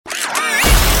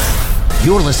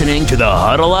You're listening to the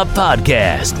Huddle Up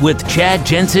Podcast with Chad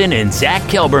Jensen and Zach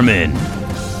Kelberman.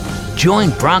 Join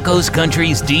Broncos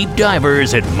Country's deep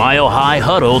divers at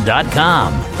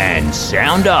milehighhuddle.com and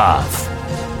sound off.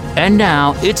 And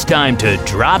now it's time to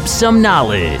drop some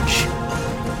knowledge.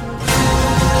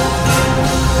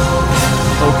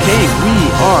 Okay, we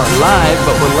are live,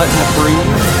 but we're letting it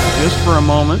breathe just for a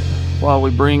moment while we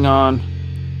bring on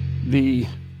the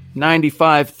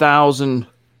 95,000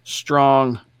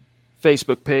 strong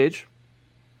Facebook page.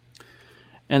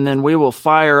 And then we will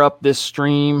fire up this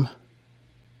stream.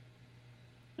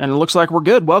 And it looks like we're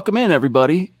good. Welcome in,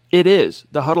 everybody. It is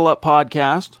the Huddle Up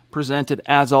Podcast, presented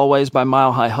as always by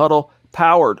Mile High Huddle,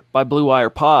 powered by Blue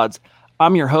Wire Pods.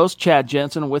 I'm your host, Chad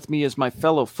Jensen. With me is my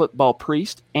fellow football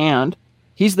priest, and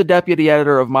he's the deputy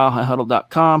editor of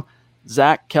milehighhuddle.com,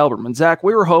 Zach Kelberman. Zach,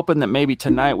 we were hoping that maybe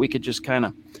tonight we could just kind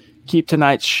of keep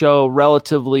tonight's show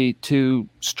relatively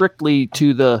strictly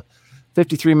to the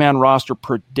 53-man roster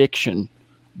prediction,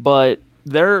 but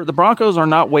the Broncos are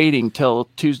not waiting till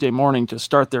Tuesday morning to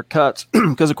start their cuts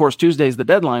because, of course, Tuesday is the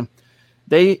deadline.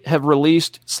 They have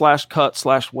released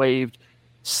 /cut/waived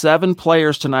 7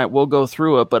 players tonight. We'll go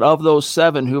through it, but of those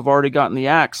 7 who have already gotten the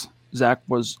axe, Zach,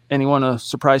 was anyone a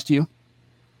surprise to you?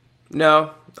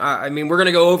 No. I mean, we're going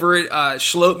to go over it.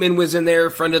 Schlottman was in there,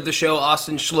 friend of the show,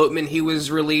 Austin Schlottman. He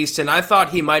was released, and I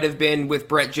thought he might have been with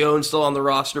Brett Jones still on the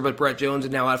roster, but Brett Jones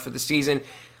is now out for the season.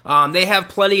 They have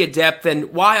plenty of depth,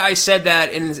 and why I said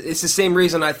that, and it's the same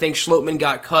reason I think Schlottman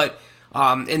got cut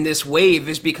in this wave,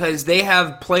 is because they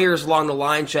have players along the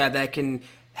line, Chad, that can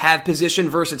have position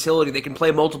versatility. They can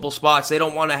play multiple spots. They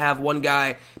don't want to have one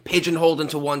guy pigeonholed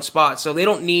into one spot, so they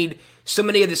don't need so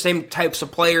many of the same types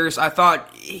of players. I thought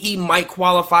he might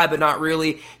qualify, but not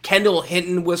really. Kendall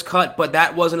Hinton was cut, but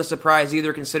that wasn't a surprise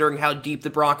either, considering how deep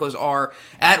the Broncos are.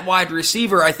 At wide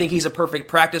receiver, I think he's a perfect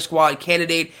practice squad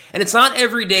candidate. And it's not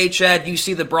every day, Chad, you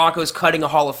see the Broncos cutting a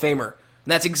Hall of Famer.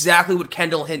 And that's exactly what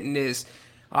Kendall Hinton is.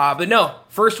 But no,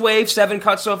 first wave, 7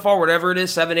 cuts so far, whatever it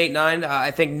is, 7, 8, 9.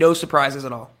 I think no surprises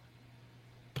at all.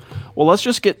 Well, let's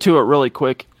just get to it really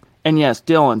quick. And yes,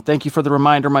 Dylan, thank you for the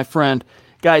reminder, my friend.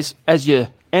 Guys, as you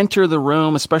enter the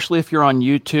room, especially if you're on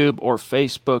YouTube or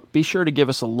Facebook, be sure to give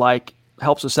us a like.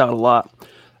 Helps us out a lot.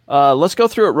 Let's go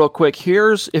through it real quick.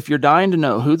 If you're dying to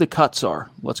know who the cuts are,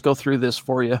 let's go through this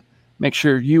for you. Make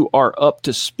sure you are up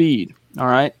to speed. All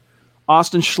right.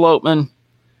 Austin Schlottman,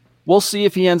 we'll see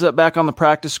if he ends up back on the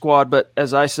practice squad. But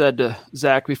as I said to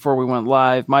Zach before we went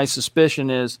live, my suspicion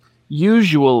is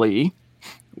usually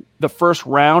the first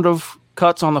round of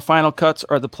cuts on the final cuts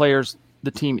are the players the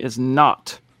team is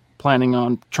not planning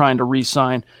on trying to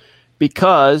re-sign,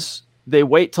 because they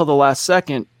wait till the last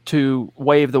second to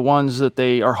waive the ones that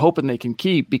they are hoping they can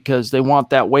keep, because they want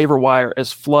that waiver wire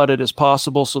as flooded as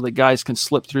possible so that guys can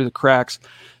slip through the cracks.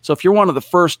 So if you're one of the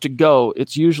first to go,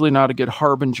 it's usually not a good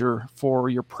harbinger for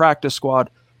your practice squad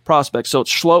prospects. So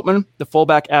it's Schlottman, the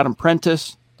fullback Adam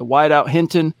Prentice, the wideout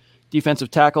Hinton, defensive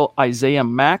tackle Isaiah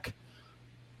Mack,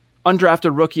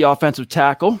 undrafted rookie offensive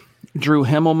tackle Drew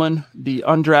Himmelman, the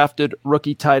undrafted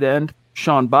rookie tight end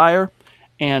Sean Beyer,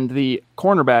 and the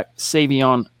cornerback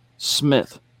Savion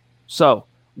Smith. So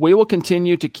we will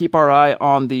continue to keep our eye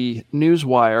on the news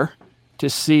wire to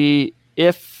see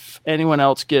if anyone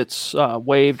else gets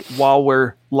waived while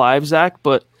we're live, Zach.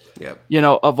 But,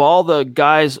 of all the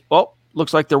guys,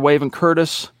 looks like they're waiving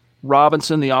Curtis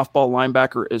Robinson, the off-ball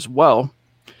linebacker, as well.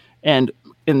 And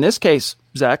in this case,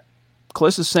 Zach,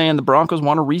 Kliss is saying the Broncos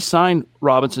want to re-sign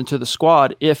Robinson to the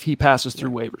squad if he passes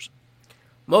through waivers.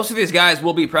 Most of these guys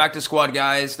will be practice squad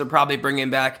guys. They'll probably bring him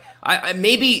back.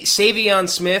 Maybe Savion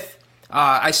Smith.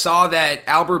 I saw that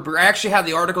I actually had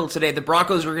the article today. The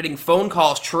Broncos were getting phone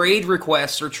calls, trade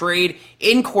requests, or trade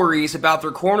inquiries about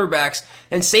their cornerbacks.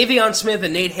 And Savion Smith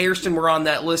and Nate Hairston were on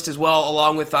that list as well,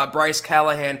 along with Bryce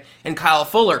Callahan and Kyle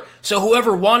Fuller. So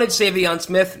whoever wanted Savion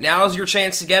Smith, now's your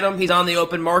chance to get him. He's on the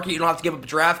open market. You don't have to give up a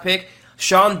draft pick.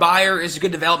 Sean Beyer is a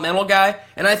good developmental guy,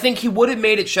 and I think he would have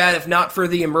made it, Chad, if not for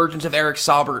the emergence of Eric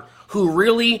Saubert, who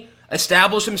really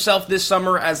established himself this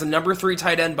summer as the number 3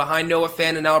 tight end behind Noah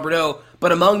Fant and Albert O.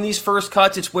 But among these first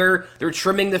cuts, it's where they're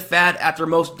trimming the fat at their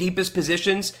most deepest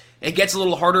positions. It gets a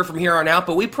little harder from here on out,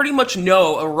 but we pretty much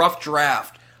know a rough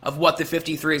draft of what the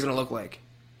 53 is going to look like.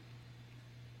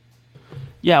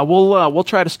 Yeah, we'll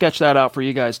try to sketch that out for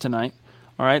you guys tonight.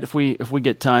 All right, if we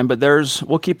get time, but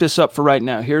we'll keep this up for right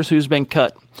now. Here's who's been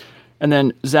cut. And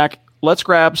then, Zach, let's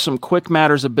grab some quick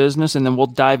matters of business, and then we'll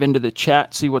dive into the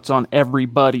chat, see what's on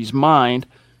everybody's mind.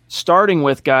 Starting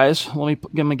with, guys, let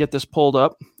me get this pulled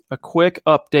up. A quick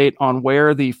update on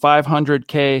where the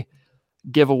 $500K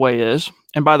giveaway is.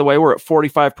 And by the way, we're at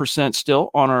 45% still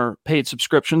on our paid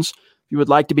subscriptions. If you would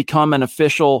like to become an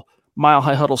official Mile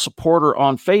High Huddle supporter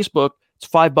on Facebook, it's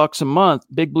 $5 a month.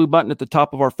 Big blue button at the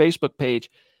top of our Facebook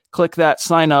page. Click that,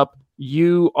 sign up.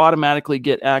 You automatically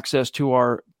get access to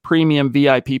our premium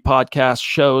VIP podcast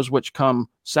shows, which come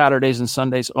Saturdays and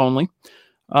Sundays only.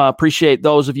 Appreciate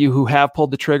those of you who have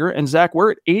pulled the trigger. And Zach,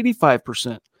 we're at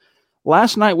 85%.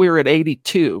 Last night we were at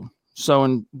 82. So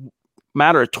in a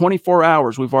matter of 24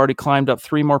 hours, we've already climbed up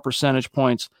 3 more percentage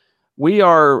points. We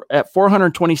are at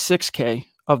 426K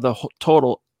of the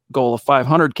total goal of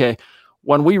 500K.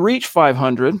 When we reach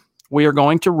 500, we are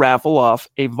going to raffle off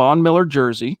a Von Miller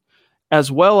jersey,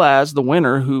 as well as the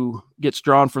winner who gets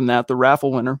drawn from that, the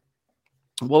raffle winner.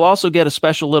 We'll also get a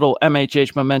special little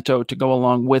MHH memento to go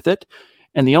along with it.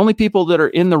 And the only people that are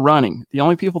in the running, the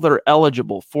only people that are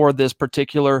eligible for this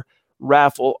particular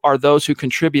raffle are those who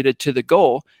contributed to the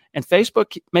goal. And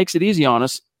Facebook makes it easy on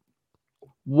us.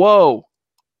 Whoa.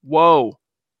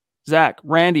 Zach,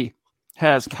 Randy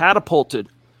has catapulted.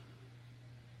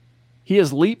 He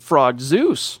has leapfrogged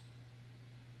Zeus.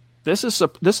 This is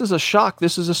a shock.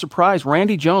 This is a surprise.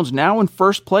 Randy Jones now in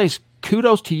first place.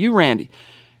 Kudos to you, Randy.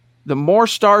 The more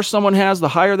stars someone has, the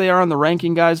higher they are on the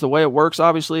ranking, guys. The way it works,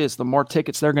 obviously, is the more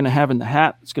tickets they're going to have in the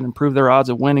hat. It's going to improve their odds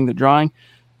of winning the drawing.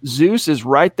 Zeus is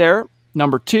right there,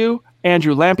 number 2.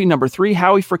 Andrew Lampy, number 3.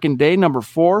 Howie frickin' Day, number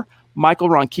 4. Michael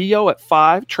Ronquillo at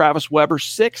 5. Travis Weber,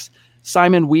 6.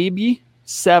 Simon Wiebe,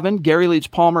 7. Gary Leeds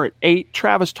Palmer at 8.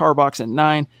 Travis Tarbox at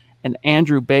 9. And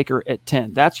Andrew Baker at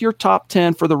 10. That's your top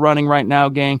 10 for the running right now,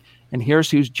 gang. And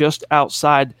here's who's just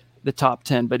outside the top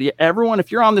 10. But everyone,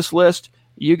 if you're on this list,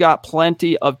 you got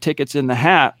plenty of tickets in the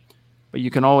hat, but you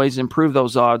can always improve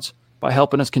those odds by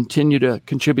helping us continue to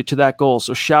contribute to that goal.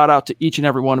 So shout out to each and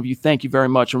every one of you. Thank you very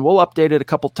much. And we'll update it a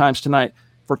couple times tonight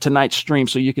for tonight's stream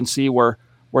so you can see where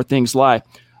things lie.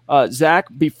 Zach,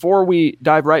 before we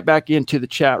dive right back into the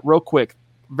chat, real quick,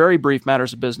 very brief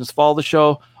matters of business. Follow the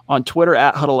show on Twitter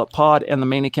at HuddleUpPod and the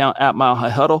main account at Mile High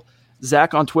Huddle.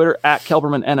 Zach on Twitter at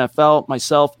Kelberman NFL.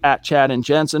 Myself at Chad and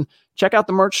Jensen. Check out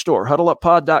the merch store,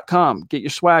 HuddleUpPod.com. Get your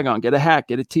swag on. Get a hat.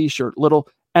 Get a T-shirt. Little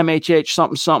MHH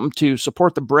something to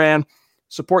support the brand,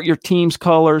 support your team's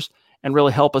colors, and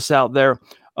really help us out there.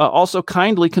 Also,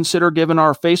 kindly consider giving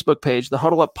our Facebook page, the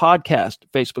Huddle Up Podcast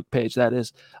Facebook page, that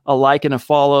is, a like and a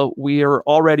follow. We are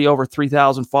already over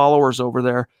 3,000 followers over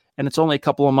there, and it's only a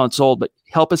couple of months old, but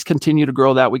help us continue to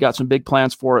grow that. We got some big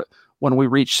plans for it when we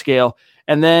reach scale.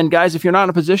 And then, guys, if you're not in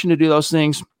a position to do those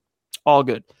things, all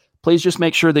good. Please just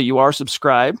make sure that you are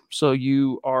subscribed so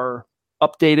you are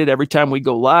updated every time we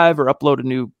go live or upload a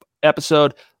new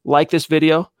episode. Like this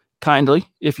video, kindly,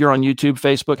 if you're on YouTube,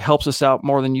 Facebook, helps us out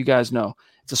more than you guys know.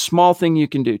 It's a small thing you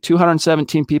can do.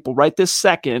 217 people right this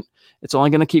second. It's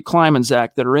only going to keep climbing,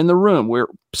 Zach, that are in the room. We're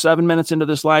 7 minutes into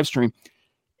this live stream.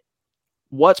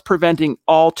 What's preventing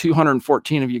all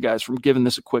 214 of you guys from giving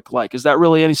this a quick like? Is that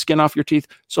really any skin off your teeth?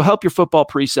 So help your football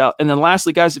priests out. And then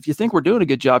lastly, guys, if you think we're doing a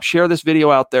good job, share this video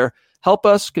out there. Help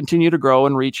us continue to grow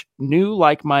and reach new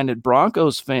like-minded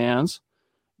Broncos fans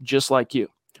just like you.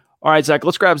 All right, Zach,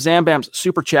 let's grab Zambam's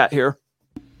super chat here.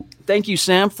 Thank you,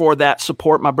 Sam, for that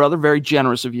support, my brother. Very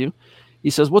generous of you. He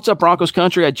says, what's up, Broncos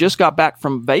country? I just got back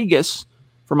from Vegas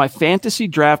for my fantasy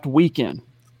draft weekend.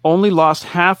 Only lost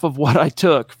half of what I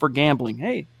took for gambling.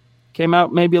 Hey, came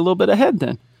out maybe a little bit ahead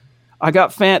then. I got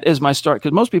Fant as my start,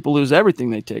 because most people lose everything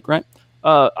they take, right?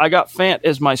 I got Fant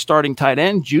as my starting tight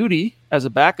end, Judy as a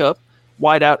backup,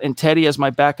 wideout, and Teddy as my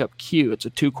backup Q. It's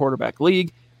a 2-quarterback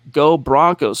league. Go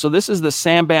Broncos. So this is the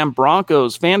Sam Bam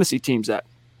Broncos fantasy team, Zach.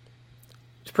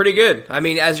 It's pretty good. I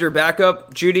mean, as your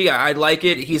backup, Judy, I like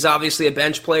it. He's obviously a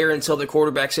bench player until the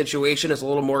quarterback situation is a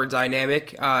little more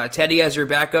dynamic. Teddy as your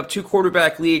backup,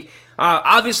 2-quarterback league.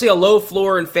 Obviously a low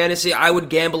floor in fantasy. I would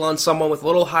gamble on someone with a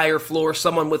little higher floor,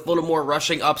 someone with a little more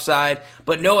rushing upside.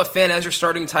 But Noah Fant as your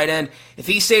starting tight end, if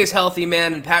he stays healthy,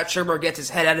 man, and Pat Shurmur gets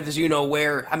his head out of his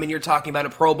you-know-where, I mean, you're talking about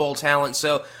a Pro Bowl talent.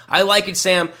 So I like it,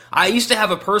 Sam. I used to have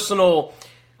a personal...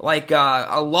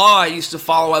 a law I used to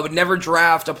follow. I would never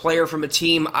draft a player from a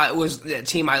team I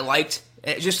liked.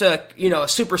 Just a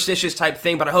superstitious type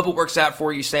thing, but I hope it works out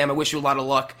for you, Sam. I wish you a lot of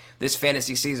luck this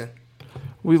fantasy season.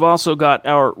 We've also got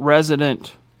our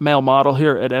resident male model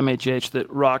here at MHH that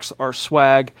rocks our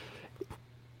swag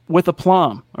with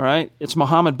aplomb, all right? It's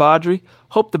Muhammad Badri.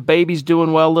 Hope the baby's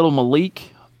doing well, little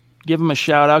Malik. Give him a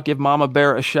shout-out. Give Mama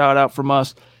Bear a shout-out from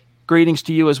us. Greetings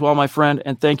to you as well, my friend,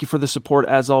 and thank you for the support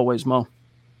as always, Mo.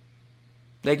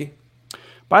 Thank you.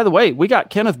 By the way, we got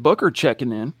Kenneth Booker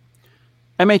checking in,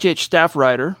 MHH staff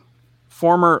writer,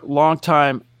 former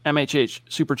longtime MHH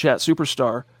Super Chat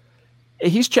superstar.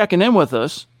 He's checking in with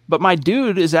us, but my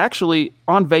dude is actually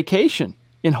on vacation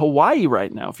in Hawaii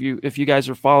right now. If you guys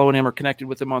are following him or connected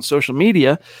with him on social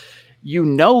media, you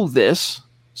know this.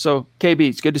 So KB,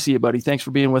 it's good to see you, buddy. Thanks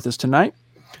for being with us tonight.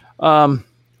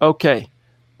 Okay.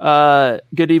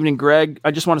 Good evening, Greg.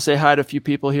 I just want to say hi to a few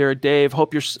people here. Dave,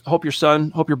 hope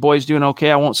your boy's doing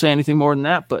okay. I won't say anything more than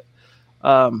that, but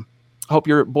hope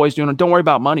your boy's doing. Don't worry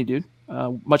about money, dude.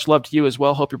 Much love to you as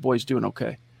well. Hope your boy's doing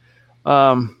okay.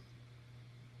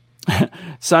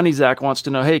 Sonny Zach wants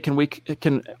to know, hey, can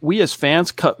we as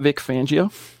fans cut Vic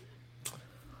Fangio?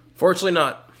 Fortunately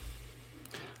not.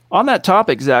 On that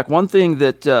topic, Zach, one thing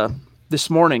that this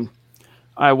morning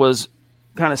I was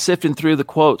kind of sifting through the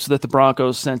quotes that the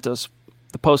Broncos sent us,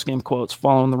 the post-game quotes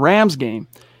following the Rams game,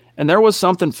 and there was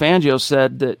something Fangio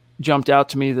said that jumped out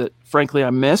to me that, frankly, I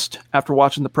missed after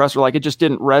watching the presser. Like, it just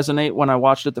didn't resonate when I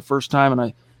watched it the first time,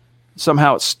 and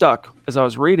somehow it stuck as I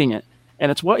was reading it.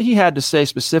 And it's what he had to say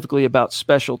specifically about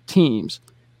special teams.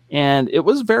 And it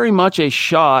was very much a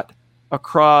shot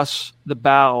across the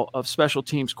bow of special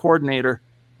teams coordinator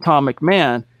Tom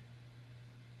McMahon.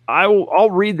 I'll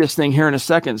read this thing here in a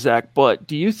second, Zach, but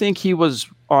do you think he was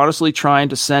honestly trying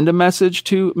to send a message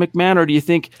to McMahon, or do you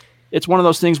think it's one of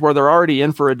those things where they're already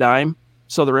in for a dime,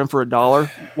 so they're in for $1?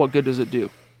 What good does it do?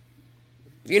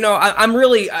 You know, I'm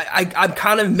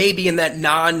kind of maybe in that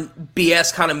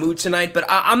non-BS kind of mood tonight, but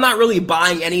I'm not really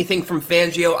buying anything from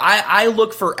Fangio. I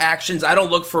look for actions. I don't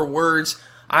look for words.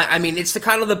 I mean, it's the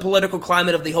kind of the political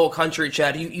climate of the whole country,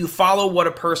 Chad. You follow what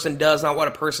a person does, not what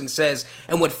a person says.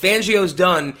 And what Fangio's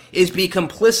done is be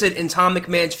complicit in Tom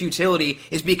McMahon's futility,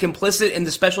 is be complicit in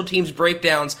the special teams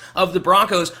breakdowns of the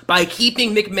Broncos by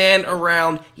keeping McMahon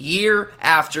around year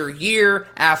after year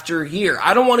after year.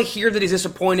 I don't want to hear that he's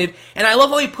disappointed, and I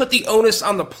love how he put the onus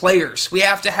on the players. We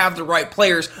have to have the right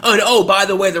players. Oh, by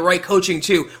the way, the right coaching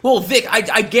too. Well, Vic,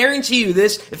 I guarantee you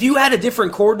this, if you had a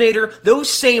different coordinator, those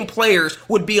same players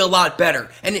would be a lot better.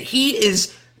 And he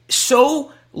is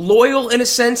so loyal in a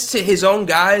sense to his own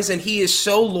guys, and he is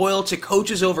so loyal to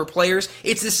coaches over players.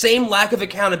 It's the same lack of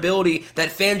accountability that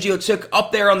Fangio took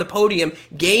up there on the podium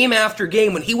game after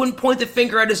game when he wouldn't point the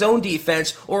finger at his own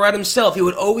defense or at himself. He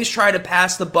would always try to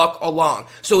pass the buck along.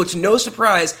 So it's no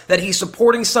surprise that he's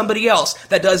supporting somebody else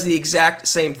that does the exact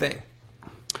same thing.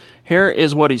 Here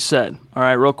is what he said. All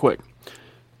right, real quick.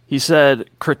 He said,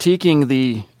 critiquing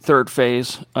the third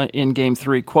phase in Game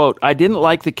 3, quote, I didn't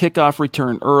like the kickoff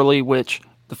return early, which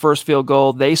the first field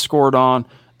goal they scored on.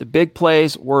 The big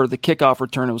plays were the kickoff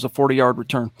return. It was a 40-yard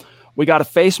return. We got a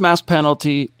face mask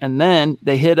penalty, and then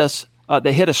they hit us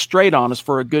straight on us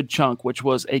for a good chunk, which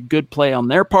was a good play on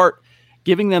their part.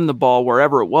 Giving them the ball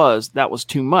wherever it was, that was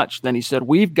too much. Then he said,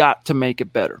 we've got to make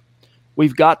it better.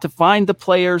 We've got to find the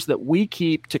players that we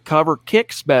keep to cover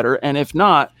kicks better, and if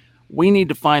not, we need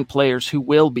to find players who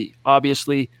will be.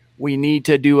 Obviously, we need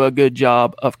to do a good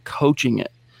job of coaching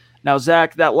it. Now,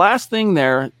 Zach, that last thing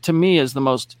there, to me, is the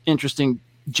most interesting,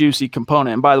 juicy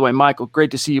component. And by the way, Michael,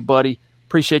 great to see you, buddy.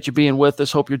 Appreciate you being with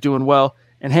us. Hope you're doing well.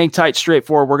 And hang tight,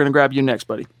 straightforward. We're going to grab you next,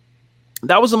 buddy.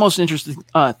 That was the most interesting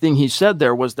thing he said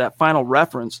there, was that final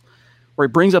reference where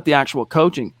he brings up the actual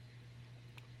coaching.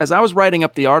 As I was writing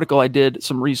up the article, I did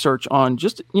some research on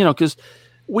just, because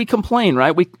we complain,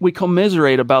 right? We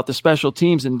commiserate about the special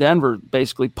teams in Denver,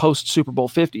 basically post Super Bowl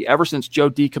 50, ever since Joe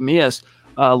DeCamillis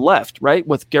left, right,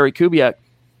 with Gary Kubiak.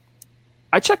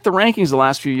 I checked the rankings the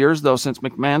last few years, though, since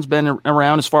McMahon's been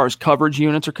around as far as coverage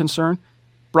units are concerned.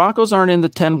 Broncos aren't in the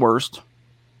 10 worst.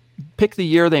 Pick the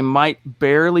year they might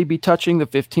barely be touching the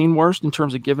 15 worst in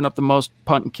terms of giving up the most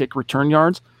punt and kick return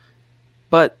yards.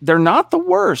 But they're not the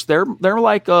worst. They're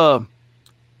like a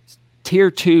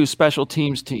tier 2 special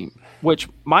teams team, which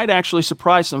might actually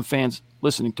surprise some fans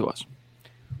listening to us.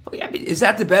 Is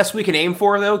that the best we can aim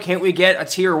for, though? Can't we get a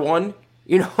tier 1?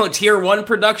 Tier 1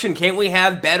 production? Can't we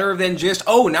have better than just,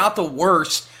 not the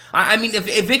worst? I mean, if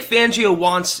Vic Fangio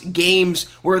wants games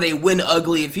where they win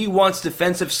ugly, if he wants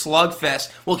defensive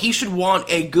slugfest, well, he should want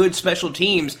a good special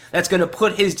teams that's going to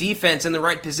put his defense in the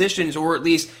right positions, or at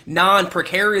least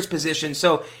non-precarious positions.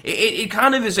 So it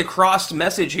kind of is a crossed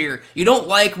message here. You don't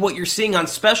like what you're seeing on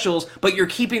specials, but you're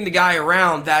keeping the guy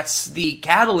around. That's the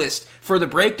catalyst for the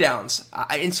breakdowns.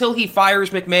 Until he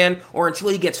fires McMahon, or until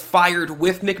he gets fired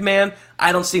with McMahon,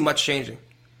 I don't see much changing.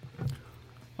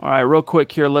 All right, real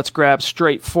quick here. Let's grab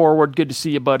straightforward. Good to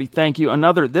see you, buddy. Thank you.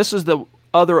 This is the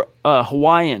other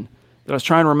Hawaiian that I was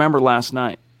trying to remember last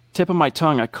night. Tip of my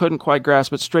tongue. I couldn't quite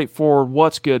grasp it. Straightforward.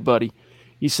 What's good, buddy?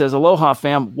 He says, aloha,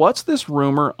 fam. What's this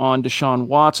rumor on Deshaun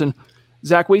Watson?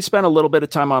 Zach, we spent a little bit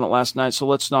of time on it last night, so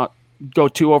let's not go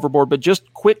too overboard. But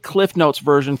just quick Cliff Notes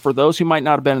version for those who might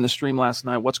not have been in the stream last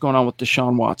night. What's going on with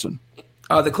Deshaun Watson?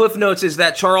 The Cliff Notes is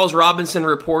that Charles Robinson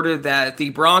reported that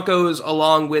the Broncos,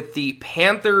 along with the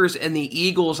Panthers and the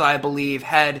Eagles, I believe,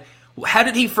 had, how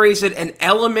did he phrase it, an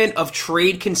element of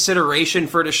trade consideration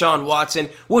for Deshaun Watson,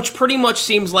 which pretty much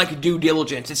seems like due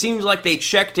diligence. It seems like they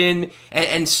checked in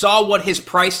and saw what his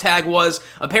price tag was.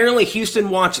 Apparently, Houston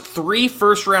wants 3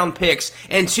 first-round picks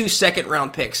and 2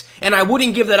 second-round picks. And I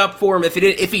wouldn't give that up for him if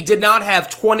he did not have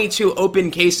 22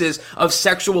 open cases of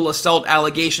sexual assault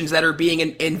allegations that are being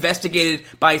investigated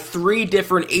by 3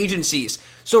 different agencies.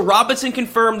 So Robinson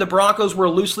confirmed the Broncos were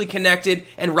loosely connected,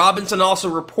 and Robinson also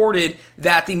reported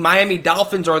that the Miami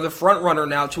Dolphins are the front runner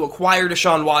now to acquire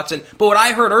Deshaun Watson. But what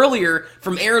I heard earlier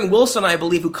from Aaron Wilson, I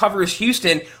believe, who covers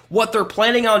Houston, what they're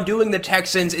planning on doing, the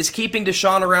Texans, is keeping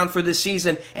Deshaun around for this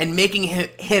season and making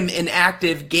him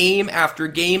inactive game after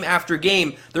game after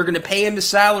game. They're going to pay him the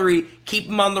salary, keep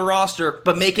him on the roster,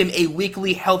 but make him a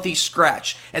weekly healthy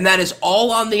scratch. And that is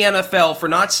all on the NFL for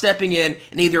not stepping in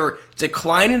and either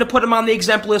declining to put him on the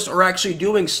exempt list or actually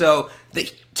doing so.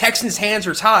 The Texans' hands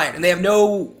are tied, and they have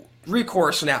no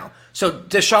recourse now. So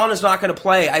Deshaun is not going to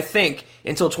play, I think,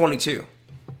 until 22.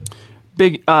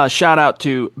 Big shout out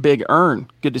to Big Earn.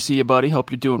 Good to see you, buddy.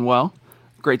 Hope you're doing well.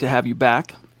 Great to have you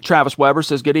back. Travis Weber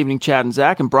says, good evening, Chad and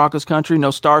Zach. In Broncos country, no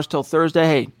stars till Thursday.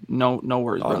 Hey, no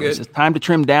worries, brother. It's time to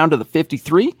trim down to the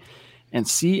 53 and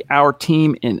see our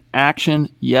team in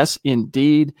action. Yes,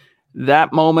 indeed.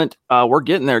 That moment, we're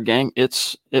getting there, gang.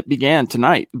 It began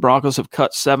tonight. The Broncos have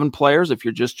cut 7 players. If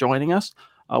you're just joining us,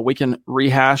 we can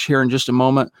rehash here in just a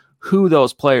moment who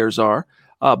those players are.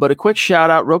 But a quick shout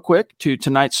out real quick to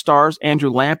tonight's stars.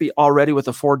 Andrew Lampy already with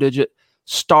a 4-digit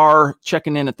star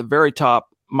checking in at the very top.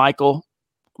 Michael,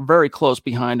 very close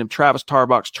behind him. Travis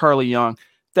Tarbox, Charlie Young.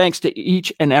 Thanks to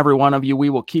each and every one of you. We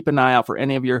will keep an eye out for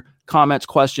any of your comments,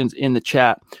 questions in the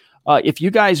chat. If you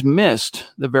guys missed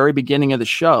the very beginning of the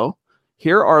show,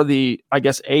 here are the,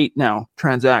 8 now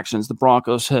transactions the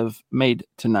Broncos have made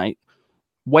tonight.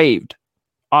 Waived.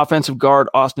 Offensive guard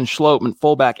Austin Schlottmann,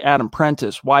 fullback Adam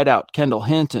Prentice, wideout Kendall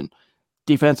Hinton,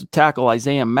 defensive tackle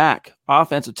Isaiah Mack,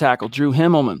 offensive tackle Drew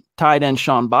Himmelman, tight end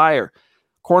Sean Beyer,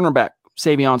 cornerback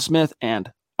Savion Smith,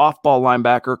 and off-ball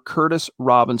linebacker Curtis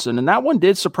Robinson. And that one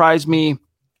did surprise me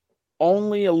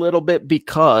only a little bit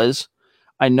because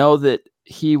I know that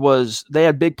they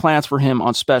had big plans for him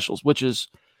on specials, which is,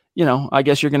 I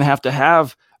guess you're going to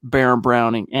have Baron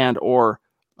Browning and or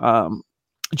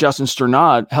Justin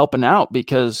Strnad helping out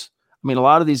because, a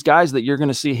lot of these guys that you're going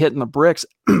to see hitting the bricks,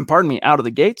 pardon me, out of the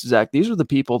gates, Zach, these are the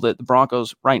people that the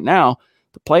Broncos right now,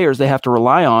 the players they have to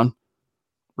rely on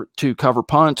to cover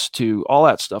punts, to all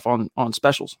that stuff on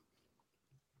specials.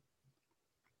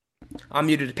 I'm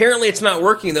muted. Apparently it's not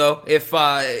working, though. If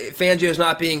Fangio is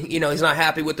not being, he's not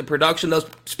happy with the production, those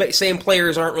same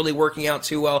players aren't really working out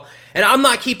too well. And I'm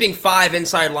not keeping 5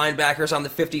 inside linebackers on the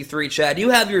 53, Chad. You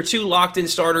have your 2 locked-in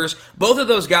starters. Both of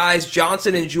those guys,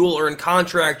 Johnson and Jewell, are in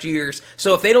contract years.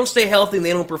 So if they don't stay healthy and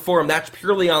they don't perform, that's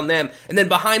purely on them. And then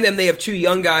behind them, they have 2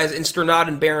 young guys in Strnad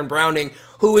and Baron Browning,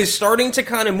 who is starting to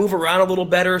kind of move around a little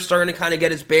better, starting to kind of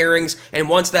get his bearings, and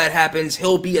once that happens,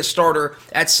 he'll be a starter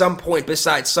at some point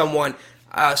besides someone.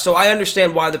 So I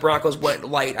understand why the Broncos went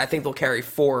light. I think they'll carry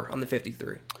 4 on the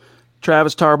 53.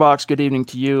 Travis Tarbox, good evening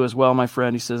to you as well, my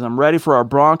friend. He says, I'm ready for our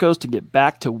Broncos to get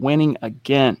back to winning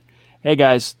again. Hey,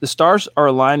 guys, the stars are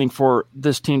aligning for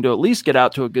this team to at least get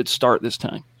out to a good start this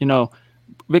time.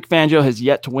 Vic Fangio has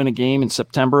yet to win a game in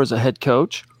September as a head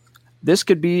coach. This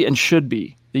could be and should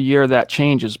be the year that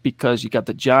changes because you got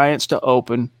the Giants to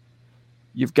open.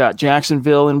 You've got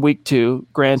Jacksonville in week 2.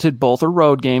 Granted, both are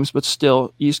road games, but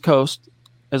still East Coast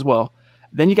as well.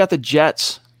 Then you got the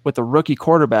Jets with the rookie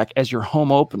quarterback as your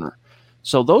home opener.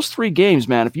 So those 3 games,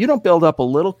 man, if you don't build up a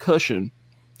little cushion,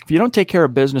 if you don't take care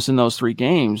of business in those 3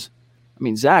 games,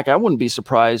 Zach, I wouldn't be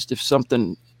surprised if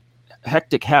something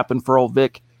hectic happened for old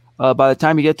Vic by the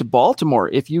time you get to Baltimore.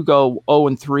 If you go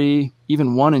 0-3,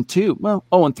 even 1-2, well,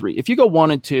 0-3. If you go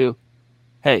 1-2,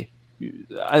 hey,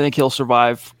 I think he'll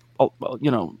survive, a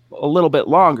little bit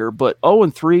longer. But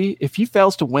 0-3, if he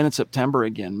fails to win in September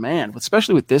again, man,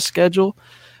 especially with this schedule.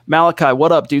 Malachi,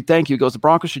 what up, dude? Thank you. He goes, the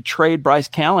Broncos should trade Bryce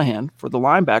Callahan for the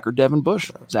linebacker Devin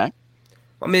Bush. Zach?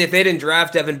 If they didn't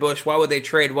draft Devin Bush, why would they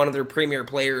trade one of their premier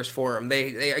players for him?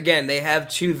 They have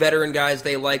 2 veteran guys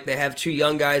they like. They have 2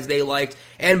 young guys they liked,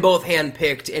 and both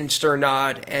handpicked in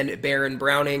Strnad and Baron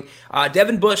Browning.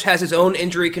 Devin Bush has his own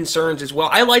injury concerns as well.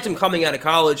 I liked him coming out of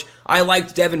college. I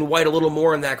liked Devin White a little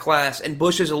more in that class, and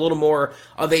Bush is a little more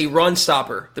of a run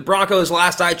stopper. The Broncos,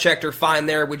 last I checked, are fine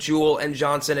there with Jewell and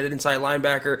Johnson at inside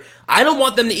linebacker. I don't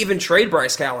want them to even trade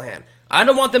Bryce Callahan. I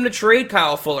don't want them to trade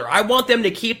Kyle Fuller. I want them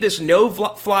to keep this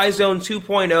no-fly zone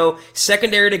 2.0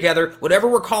 secondary together, whatever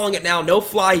we're calling it now,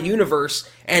 no-fly universe,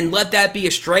 and let that be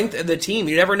a strength of the team.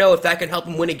 You never know if that can help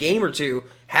them win a game or two,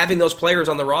 having those players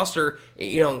on the roster,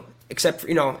 except,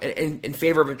 in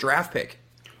favor of a draft pick.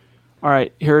 All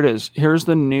right, here it is. Here's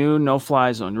the new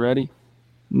no-fly zone. You ready?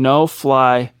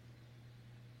 No-fly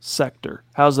sector.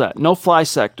 How's that? No-fly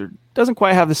sector. Doesn't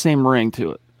quite have the same ring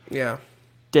to it. Yeah.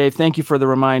 Dave, thank you for the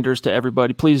reminders to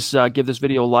everybody. Please give this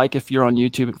video a like if you're on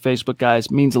YouTube and Facebook, guys.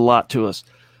 It means a lot to us.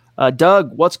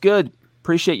 Doug, what's good?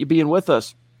 Appreciate you being with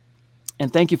us.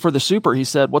 And thank you for the super. He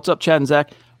said, what's up, Chad and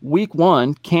Zach? Week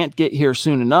 1 can't get here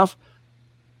soon enough.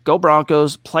 Go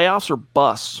Broncos. Playoffs or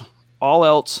busts. All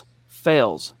else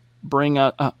fails. Bring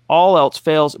us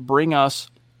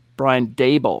Brian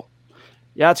Daboll.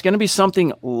 Yeah, it's going to be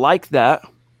something like that.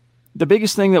 The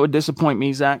biggest thing that would disappoint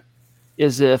me, Zach,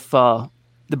 is if the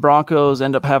Broncos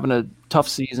end up having a tough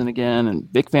season again and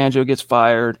Vic Fangio gets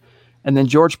fired, and then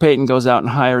George Paton goes out and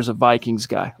hires a Vikings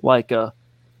guy like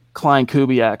Klein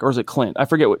Kubiak, or is it Clint? I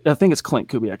forget. I think it's Clint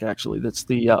Kubiak, actually. That's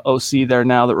the OC there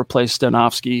now that replaced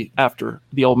Stanovsky after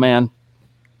the old man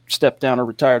stepped down or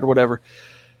retired or whatever.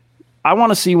 I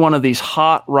want to see one of these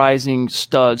hot rising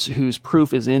studs whose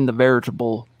proof is in the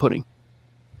veritable pudding.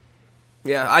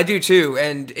 Yeah, I do too,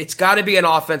 and it's got to be an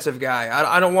offensive guy.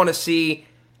 I don't want to see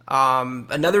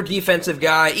another defensive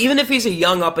guy. Even if he's a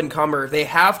young up-and-comer, they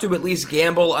have to at least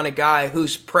gamble on a guy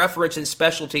whose preference and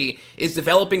specialty is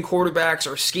developing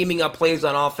quarterbacks or scheming up plays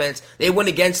on offense. They went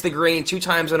against the grain 2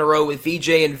 times in a row with VJ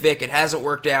and Vic. It hasn't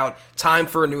worked out. Time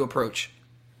for a new approach.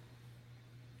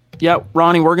 Yeah,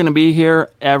 Ronnie, we're going to be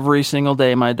here every single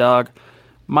day, my dog.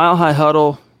 Mile High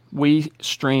Huddle. We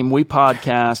stream, we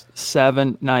podcast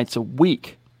 7 nights a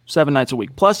week. 7 nights a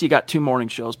week. Plus, you got 2 morning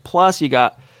shows. Plus, you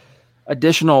got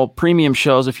additional premium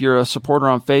shows if you're a supporter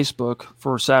on Facebook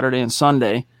for Saturday and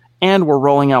Sunday. And we're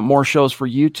rolling out more shows for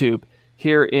YouTube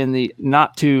here in the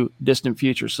not too distant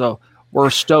future. So we're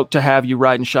stoked to have you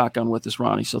riding shotgun with us,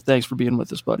 Ronnie. So thanks for being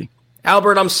with us, buddy.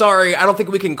 Albert, I'm sorry. I don't think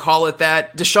we can call it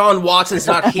that. Deshaun Watson's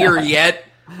not here yet.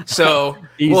 So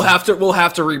we'll have to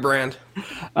rebrand.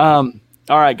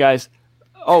 All right, guys.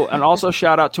 Oh, and also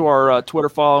shout out to our Twitter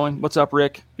following. What's up,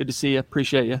 Rick? Good to see you.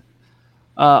 Appreciate you.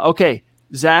 Okay,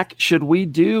 Zach, should we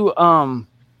do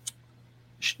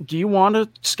do you want to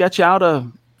sketch out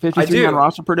a 53-man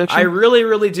roster prediction? I really,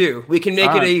 really do. We can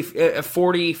make it a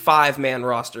 45-man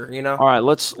roster, All right,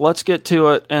 let's get to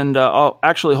it. And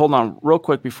actually, hold on real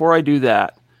quick before I do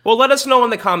that. Well, let us know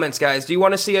in the comments, guys. Do you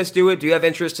want to see us do it? Do you have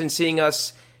interest in seeing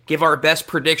us give our best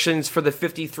predictions for the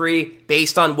 53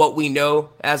 based on what we know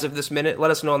as of this minute?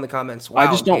 Let us know in the comments. Wow,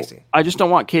 I just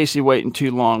don't want Casey waiting too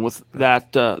long with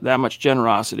that much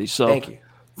generosity. So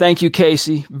thank you,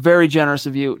 Casey. Very generous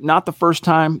of you. Not the first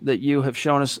time that you have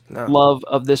shown us love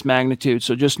of this magnitude.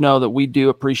 So just know that we do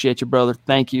appreciate you, brother.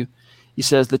 Thank you. He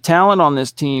says the talent on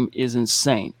this team is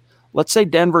insane. Let's say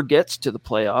Denver gets to the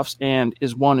playoffs and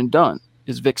is one and done.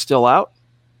 Is Vic still out?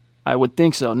 I would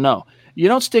think so. No. You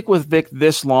don't stick with Vic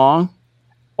this long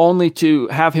only to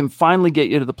have him finally get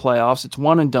you to the playoffs. It's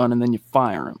one and done, and then you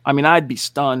fire him. I mean, I'd be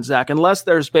stunned, Zach, unless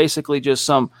there's basically just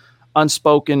some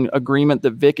unspoken agreement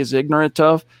that Vic is ignorant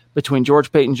of between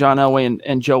George Paton, John Elway,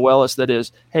 and Joe Ellis that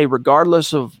is, hey,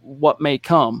 regardless of what may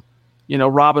come,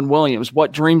 Robin Williams,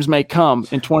 what dreams may come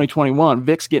in 2021,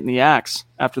 Vic's getting the axe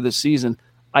after this season.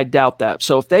 I doubt that.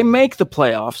 So if they make the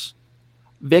playoffs,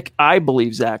 Vic, I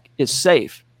believe, Zach, is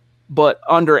safe. But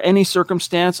under any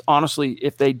circumstance, honestly,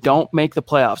 if they don't make the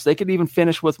playoffs, they could even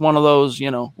finish with one of those,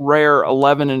 rare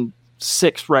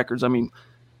 11-6 records. I mean,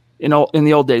 in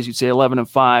the old days, you'd say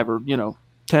 11-5 or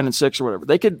 10-6 or whatever.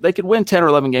 They could win 10 or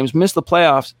 11 games, miss the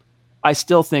playoffs. I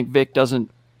still think Vic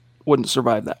wouldn't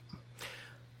survive that.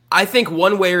 I think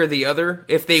one way or the other,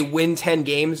 if they win 10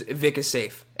 games, Vic is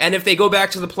safe. And if they go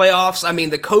back to the playoffs, I mean,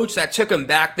 the coach that took him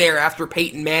back there after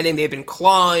Peyton Manning, they've been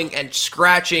clawing and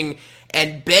scratching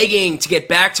and begging to get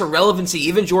back to relevancy.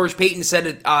 Even George Paton said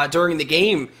it during the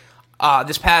game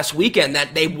this past weekend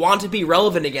that they want to be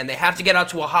relevant again. They have to get out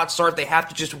to a hot start. They have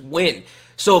to just win.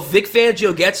 So if Vic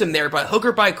Fangio gets him there by hook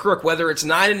or by crook, whether it's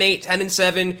 9-8,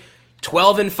 10-7,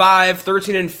 12-5,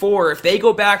 13-4, if they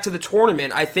go back to the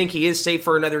tournament, I think he is safe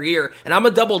for another year. And I'm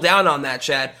going to double down on that,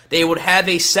 Chad. They would have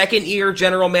a second-year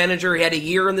general manager. He had a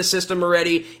year in the system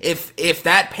already. If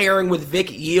that pairing with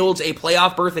Vic yields a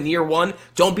playoff berth in year 1,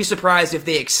 don't be surprised if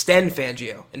they extend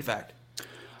Fangio, in fact.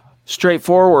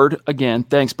 Straightforward, again,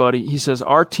 thanks, buddy. He says,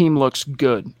 our team looks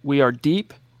good. We are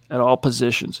deep at all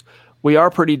positions. We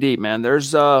are pretty deep, man.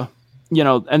 There's, and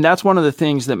that's one of the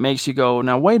things that makes you go,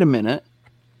 now, wait a minute.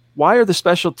 Why are the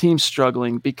special teams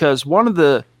struggling? Because one of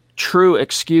the true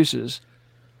excuses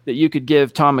that you could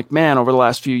give Tom McMahon over the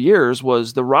last few years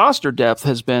was the roster depth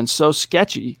has been so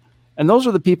sketchy, and those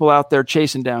are the people out there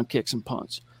chasing down kicks and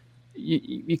punts.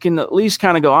 You can at least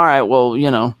kind of go, all right, well,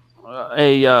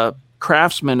 a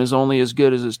craftsman is only as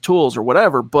good as his tools or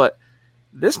whatever, but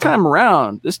this time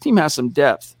around, this team has some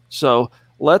depth. So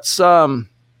let's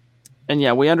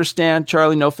we understand,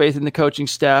 Charlie, no faith in the coaching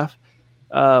staff.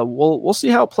 We'll see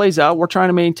how it plays out. We're trying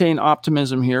to maintain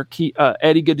optimism here.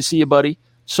 Eddie, good to see you, buddy.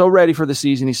 So ready for the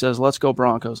season, he says. Let's go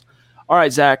Broncos. All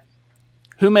right, Zach,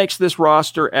 who makes this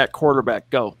roster at quarterback?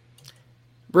 Go.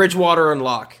 Bridgewater and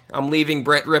Locke. I'm leaving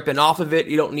Brett Rippon off of it.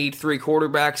 You don't need 3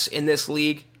 quarterbacks in this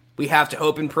league. We have to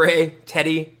hope and pray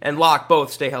Teddy and Locke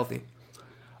both stay healthy.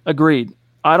 Agreed.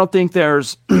 I don't think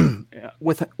there's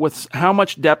with how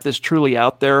much depth is truly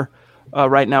out there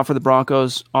right now for the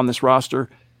Broncos on this roster.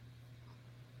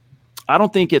 I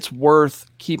don't think it's worth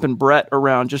keeping Brett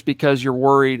around just because you're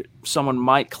worried someone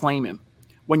might claim him,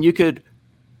 when you could,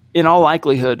 in all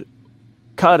likelihood,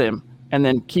 cut him and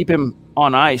then keep him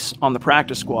on ice on the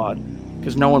practice squad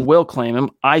because no one will claim him,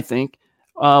 I think,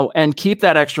 and keep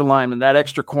that extra lineman, that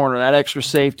extra corner, that extra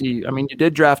safety. I mean, you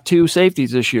did draft 2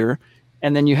 safeties this year,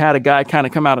 and then you had a guy kind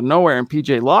of come out of nowhere in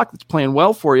PJ Locke that's playing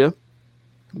well for you.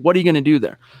 What are you going to do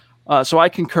there? So I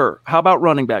concur. How about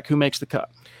running back? Who makes the cut?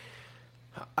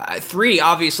 3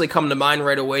 obviously come to mind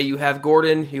right away. You have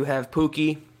Gordon, you have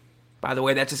Pookie. By the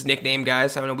way, that's his nickname,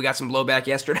 guys. I know we got some blowback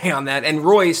yesterday on that. And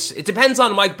Royce, it depends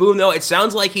on Mike Boone, though. It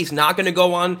sounds like he's not going to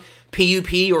go on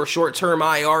PUP or short-term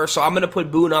IR, so I'm going to put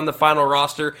Boone on the final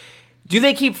roster. Do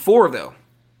they keep 4, though?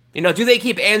 Do they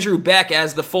keep Andrew Beck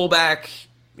as the fullback,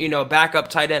 backup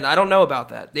tight end? I don't know about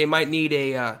that. They might need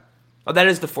a that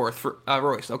is the 4th for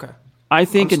Royce. Okay. I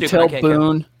think until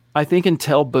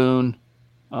Boone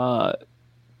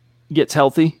gets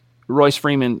healthy, Royce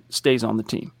Freeman stays on the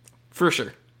team. For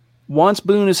sure. Once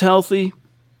Boone is healthy,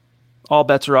 all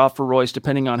bets are off for Royce,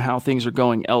 depending on how things are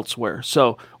going elsewhere.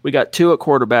 So we got 2 at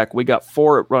quarterback. We got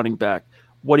 4 at running back.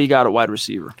 What do you got at wide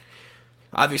receiver?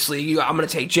 Obviously, I'm going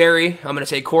to take Jerry. I'm going to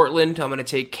take Cortland. I'm going to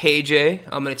take KJ.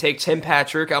 I'm going to take Tim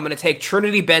Patrick. I'm going to take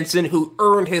Trinity Benson, who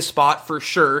earned his spot for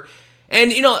sure.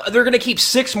 And, they're going to keep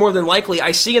 6 more than likely.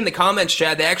 I see in the comments,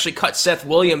 Chad, they actually cut Seth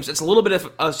Williams. It's a little bit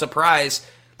of a surprise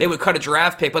they would cut a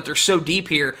draft pick, but they're so deep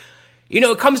here.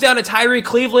 It comes down to Tyree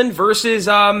Cleveland versus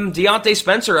Deontay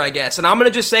Spencer, I guess. And I'm going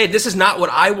to just say this is not what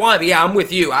I want. But yeah, I'm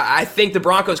with you. I think the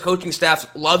Broncos coaching staff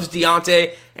loves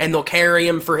Deontay, and they'll carry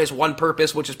him for his one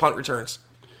purpose, which is punt returns.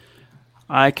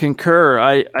 I concur.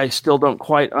 I still don't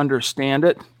quite understand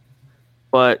it,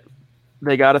 but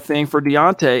they got a thing for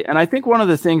Deontay. And I think one of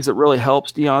the things that really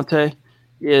helps Deontay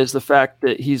is the fact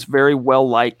that he's very well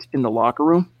liked in the locker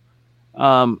room.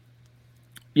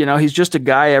 He's just a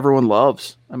guy everyone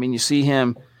loves. I mean, you see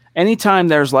him anytime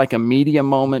there's like a media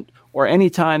moment or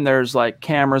anytime there's like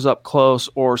cameras up close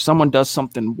or someone does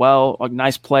something well, a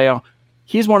nice play.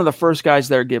 He's one of the first guys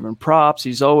there giving props.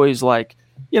 He's always like,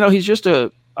 he's just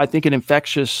I think an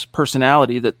infectious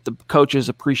personality that the coaches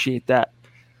appreciate that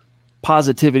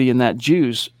positivity and that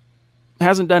juice.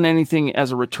 Hasn't done anything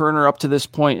as a returner up to this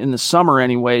point in the summer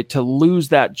anyway to lose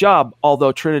that job,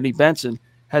 although Trinity Benson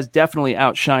has definitely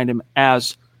outshined him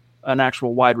as an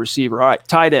actual wide receiver. All right,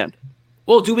 tight end.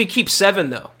 Well, do we keep 7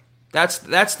 though? That's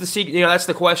the secret. That's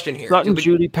the question here. Sutton,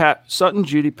 Judy,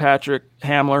 Patrick,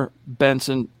 Hamler,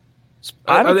 Benson.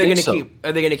 Are they going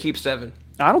to keep 7?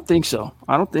 I don't think so.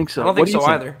 I don't think so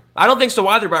either. I don't think so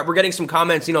either. But we're getting some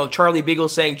comments. Charlie Beagle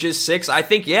saying just 6. I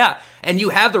think and you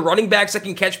have the running backs that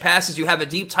can catch passes. You have a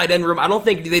deep tight end room. I don't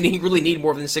think they really need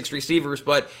more than 6 receivers.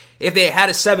 But if they had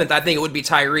a 7th, I think it would be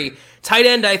Tyree. Tight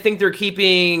end, I think they're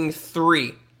keeping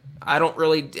 3. I don't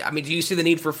really. I mean, do you see the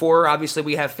need for 4? Obviously,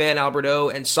 we have Fan Alberto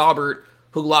and Saubert,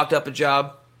 who locked up a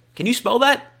job. Can you spell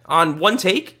that on one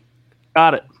take?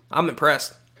 Got it. I'm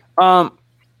impressed.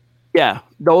 Yeah,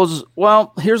 those.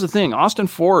 Well, here's the thing. Austin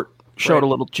Fort showed a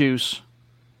little juice,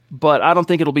 but I don't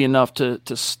think it'll be enough to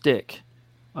stick.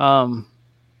 You'll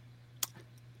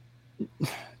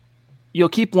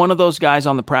keep one of those guys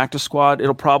on the practice squad.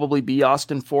 It'll probably be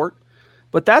Austin Fort,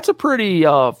 but that's a pretty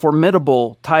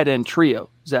formidable tight end trio,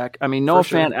 Zach. I mean, Noah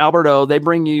Fant, Alberto, they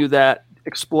bring you that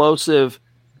explosive,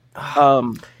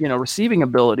 receiving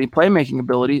ability, playmaking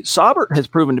ability. Saubert has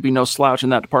proven to be no slouch in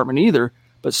that department either.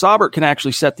 But Saubert can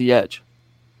actually set the edge.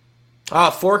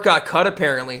 Fort got cut,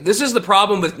 apparently. This is the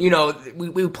problem with, we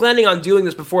were planning on doing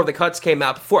this before the cuts came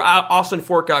out, before Austin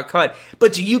Fort got cut.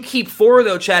 But do you keep 4,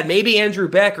 though, Chad? Maybe Andrew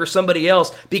Beck or somebody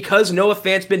else, because Noah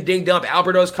Fant's been dinged up,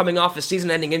 Alberto's coming off a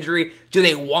season-ending injury. Do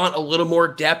they want a little more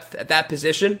depth at that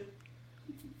position?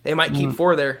 They might keep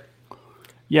 4 there.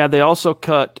 Yeah, they also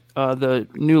cut the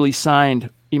newly signed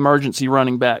emergency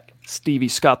running back, Stevie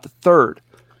Scott III.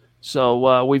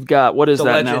 So we've got, what is The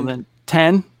that legend. now then?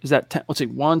 10? Is that 10? Let's see,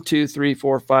 1, 2, 3,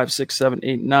 4, 5, 6, 7,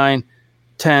 8, 9,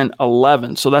 10,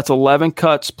 11. So that's 11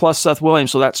 cuts plus Seth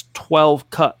Williams. So that's 12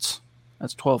 cuts.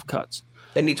 That's 12 cuts.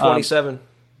 They need 27.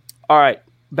 All right,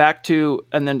 back to,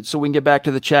 and then so we can get back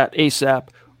to the chat ASAP.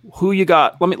 Who you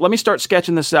got? Let me start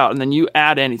sketching this out, and then you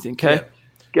add anything, okay? Yeah.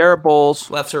 Garrett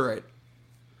Bowles, Left or right?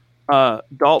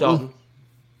 Dalton,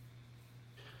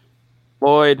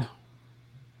 Lloyd,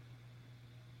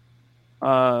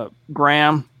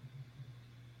 Graham,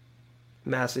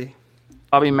 Massey.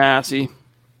 Bobby Massey,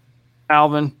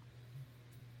 Alvin,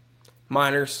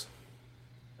 Miners.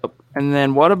 and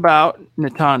then what about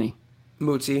Natani?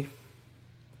 Muti.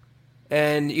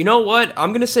 And you know what?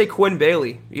 I'm going to say Quinn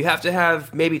Bailey. You have to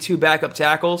have maybe 2 backup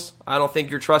tackles. I don't think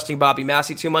you're trusting Bobby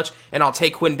Massey too much, and I'll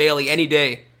take Quinn Bailey any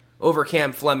day over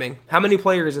Cam Fleming. How many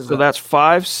players is that? So that's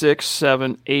 5, 6,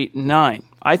 7, 8, 9.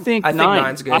 I think 9.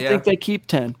 9's good, I yeah. think they keep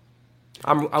 10.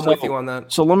 I'm with you on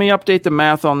that. So let me update the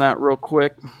math on that real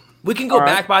quick. We can go All right.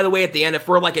 back, by the way, at the end. If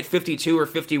we're like at 52 or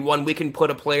 51, we can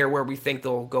put a player where we think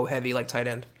they'll go heavy, like tight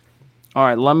end. All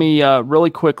right, let me really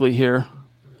quickly here.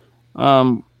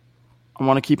 I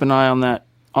want to keep an eye on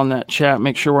that chat,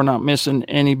 make sure we're not missing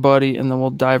anybody, and then we'll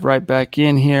dive right back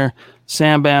in here.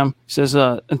 Sam Bam says,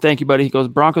 and thank you, buddy. He goes,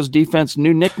 Broncos defense,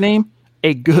 new nickname,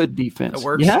 a good defense. That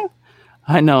works. Yeah,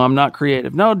 I know, I'm not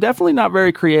creative. No, definitely not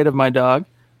very creative, my dog.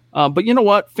 But you know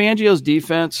what? Fangio's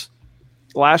defense,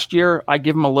 last year, I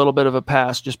give him a little bit of a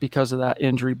pass just because of that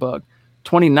injury bug.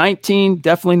 2019,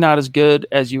 definitely not as good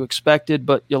as you expected,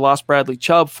 but you lost Bradley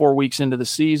Chubb 4 weeks into the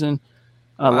season.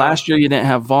 Last year, you didn't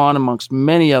have Vaughn amongst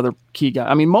many other key guys.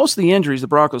 I mean, most of the injuries the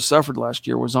Broncos suffered last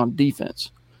year was on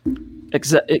defense.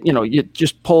 You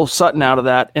just pull Sutton out of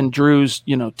that, and Drew's,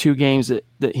 2 games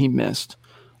that he missed.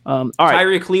 All right.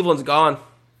 Tyree Cleveland's gone.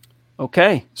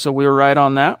 Okay, so we were right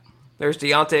on that. There's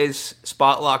Deontay's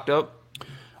spot locked up.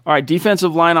 All right,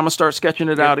 defensive line, I'm going to start sketching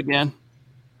it out again.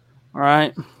 All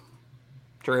right.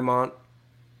 Draymond.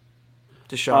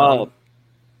 Deshaun.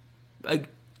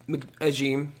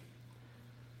 Ajim.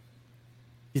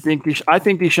 You think I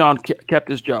think Deshaun kept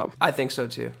his job. I think so,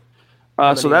 too.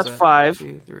 So that's 5.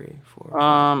 2, 3, 4.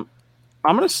 I'm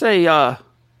going to say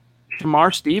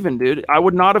Shamar Stephen, dude. I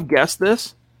would not have guessed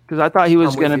this because I thought he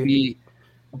was going to be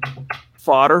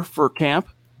fodder for camp,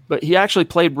 but he actually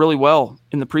played really well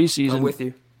in the preseason. I'm with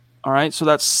you. All right, so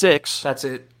that's 6. That's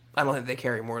it. I don't think they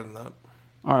carry more than that.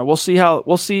 All right, we'll see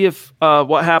if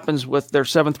what happens with their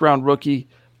 7th round rookie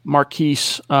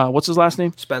Marquise. What's his last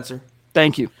name? Spencer.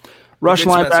 Thank you. Rush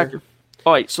Good linebacker. Spencer.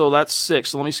 All right, so that's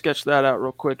 6. So let me sketch that out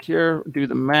real quick here. Do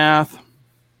the math.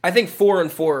 I think 4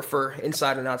 and 4 for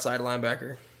inside and outside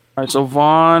linebacker. All right, so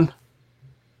Vaughn,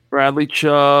 Bradley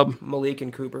Chubb, Malik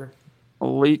and Cooper.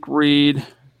 Malik Reed,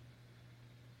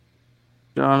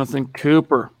 Jonathan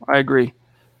Cooper. I agree.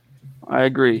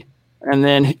 And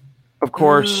then, of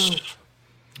course,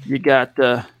 you got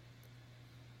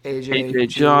AJ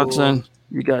Johnson.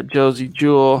 You got Josie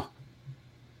Jewell.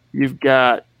 You've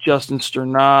got Justin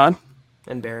Sternad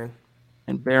and Barron.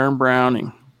 and Baron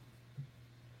Browning.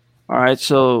 All right,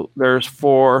 so there's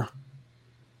 4.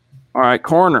 All right,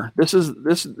 corner. This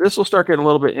will start getting a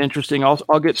little bit interesting.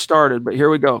 I'll get started, but here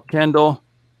we go. Kendall,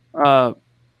 Kyle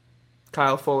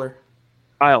Fuller.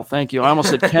 Kyle. Thank you. I almost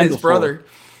said Kendall. His brother.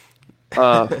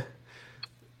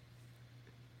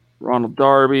 Ronald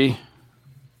Darby,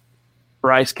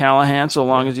 Bryce Callahan, so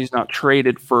long as he's not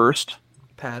traded first.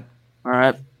 Pat. All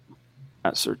right.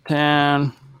 Matt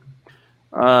Surtain.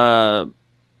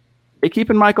 They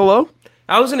keeping Michael O?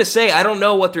 I was going to say, I don't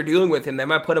know what they're doing with him. They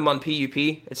might put him on PUP.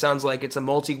 It sounds like it's a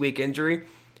multi-week injury.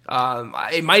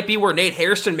 It might be where Nate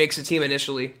Hairston makes the team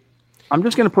initially. I'm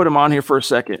just going to put him on here for a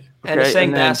second. Okay? And Sang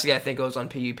And then- Bassey, I think, goes on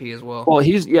PUP as well. Well,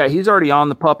 he's already on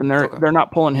the pup, and they're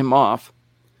not pulling him off.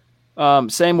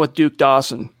 Same with Duke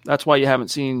Dawson. That's why you haven't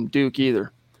seen Duke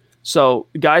either. So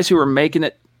guys who are making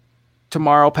it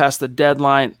tomorrow past the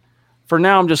deadline. For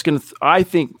now, I'm just going to. I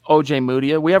think OJ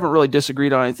Mudia. We haven't really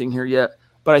disagreed on anything here yet,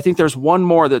 but I think there's one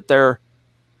more that they're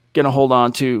going to hold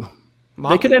on to.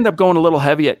 They could end up going a little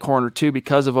heavy at corner too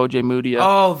because of OJ Mudia.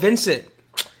 Oh, Vincent.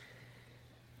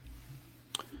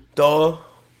 Duh.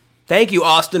 Thank you,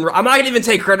 Austin. I'm not going to even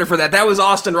take credit for that. That was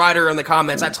Austin Ryder in the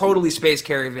comments. I totally space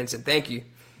carry Vincent. Thank you.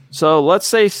 So let's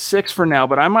say 6 for now,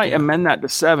 but I might amend that to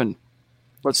 7.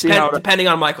 Let's see how Depending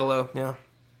on Michael O. Yeah.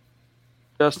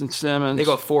 Justin Simmons. They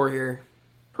go 4 here.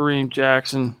 Kareem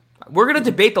Jackson. We're going to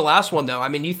debate the last one, though. I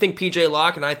mean, you think PJ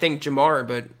Locke and I think Jamar,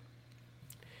 but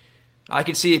I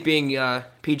could see it being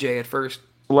PJ at first.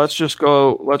 Let's just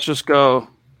go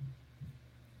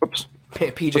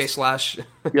PJ slash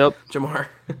Yep. Jamar.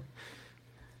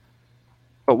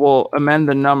 But we'll amend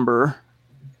the number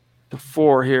to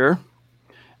 4 here.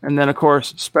 And then, of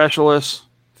course, specialists.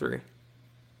 3.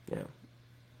 Yeah.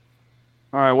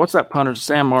 All right, what's that punter?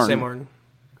 Sam Martin. Sam Martin.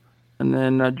 And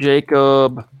then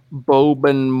Jacob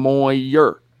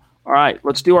Bobenmoyer. All right,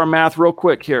 let's do our math real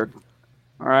quick here.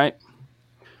 All right.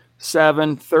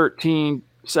 7, 13,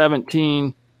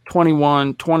 17,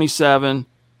 21, 27,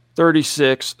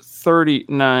 36,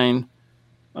 39,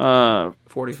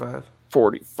 45.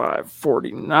 45,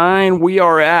 49. We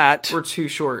are at. We're too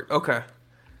short. Okay.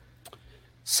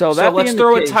 So let's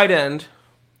throw a tight end.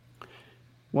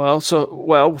 Well,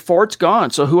 Fort's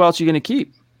gone. So who else are you going to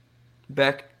keep?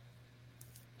 Beck.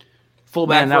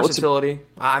 Fullback Man, versatility.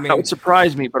 That would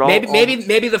surprise me, but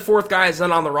maybe the fourth guy is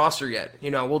not on the roster yet.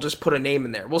 We'll just put a name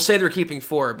in there. We'll say they're keeping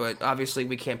 4, but obviously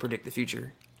we can't predict the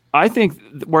future. I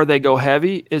think where they go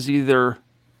heavy is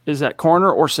at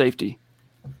corner or safety.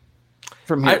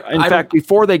 From here, in fact,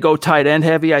 before they go tight end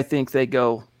heavy, I think they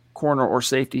go corner or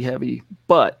safety heavy.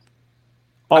 But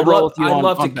I'd love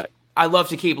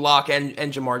to keep Locke and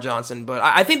Jamar Johnson, but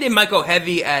I think they might go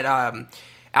heavy at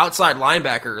outside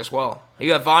linebacker as well.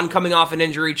 You have Vaughn coming off an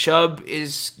injury. Chubb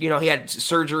is, he had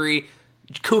surgery.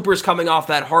 Cooper's coming off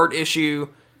that heart issue.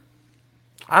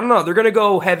 I don't know. They're going to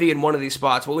go heavy in one of these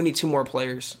spots, but we need 2 more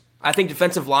players. I think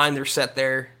defensive line, they're set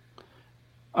there.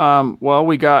 Well,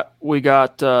 we got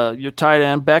your tight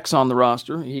end. Beck's on the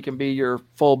roster. He can be your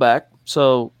fullback.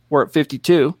 So we're at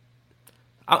 52.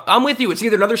 I'm with you. It's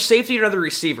either another safety or another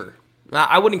receiver.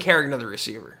 I wouldn't carry another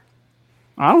receiver.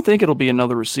 I don't think it'll be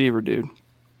another receiver, dude.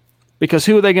 Because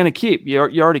who are they going to keep? You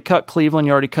already cut Cleveland.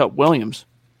 You already cut Williams.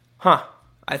 Huh.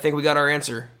 I think we got our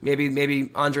answer.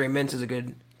 Maybe Andre Mintz is a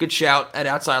good shout at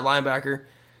outside linebacker.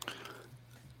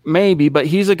 Maybe, but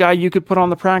he's a guy you could put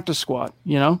on the practice squad,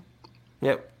 Yep.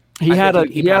 He had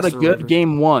a good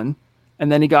game 1,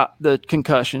 and then he got the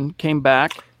concussion, came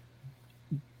back,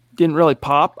 didn't really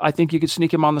pop. I think you could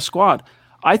sneak him on the squad.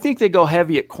 I think they go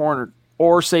heavy at corner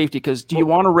or safety because do you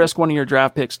want to risk one of your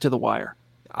draft picks to the wire?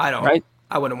 I don't. Right?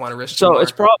 I wouldn't want to risk. So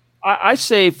it's probably. I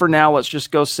say for now, let's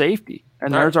just go safety,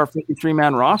 and there's our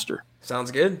 53-man roster.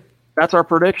 Sounds good. That's our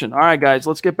prediction. All right, guys,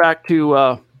 let's get back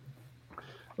to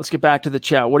the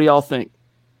chat. What do y'all think?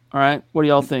 All right, what do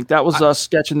y'all think? That was us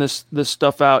sketching this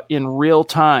stuff out in real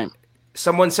time.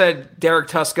 Someone said Derek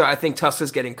Tuska. I think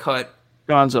Tuska's getting cut.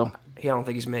 Gonzo. I don't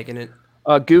think he's making it.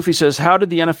 Goofy says, how did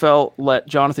the NFL let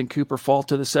Jonathan Cooper fall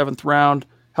to the 7th round?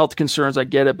 Health concerns, I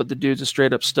get it, but the dude's a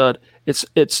straight-up stud.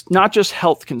 It's not just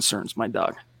health concerns, my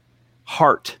dog.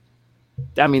 Heart.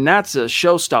 I mean, that's a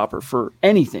showstopper for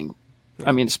anything.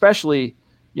 I mean, especially,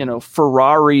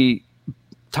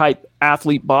 Ferrari-type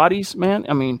athlete bodies, man.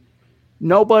 I mean,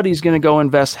 nobody's going to go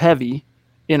invest heavy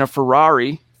in a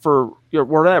Ferrari for your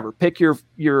whatever. Pick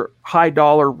your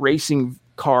high-dollar racing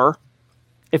car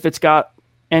if it's got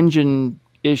engine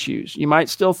issues. You might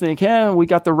still think, we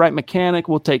got the right mechanic,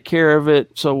 we'll take care of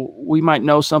it, so we might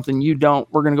know something you don't.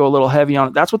 We're going to go a little heavy on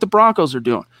it. That's what the Broncos are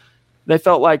doing. They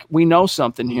felt like we know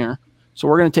something here, so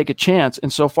we're going to take a chance.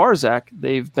 And so far, Zach,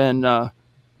 they've been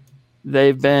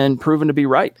proven to be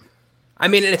right. I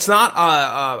mean, it's not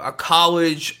a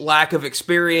college lack of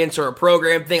experience or a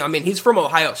program thing. I mean, he's from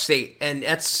Ohio State, and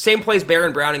that's the same place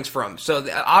Baron Browning's from. So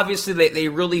obviously they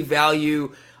really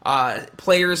value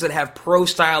players that have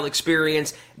pro-style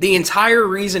experience. The entire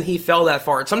reason he fell that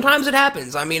far, sometimes it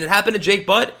happens. I mean, it happened to Jake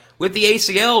Butt with the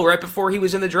ACL right before he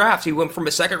was in the draft. He went from a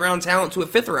 2nd-round talent to a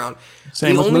 5th round.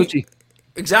 Same with Moochie.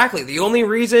 Exactly. The only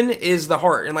reason is the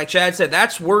heart. And like Chad said,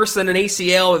 that's worse than an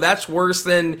ACL, or that's worse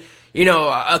than,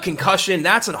 a concussion.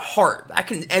 That's a heart. That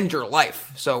can end your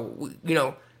life. So,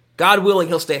 God willing,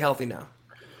 he'll stay healthy now.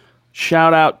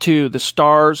 Shout out to the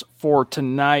stars for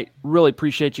tonight. Really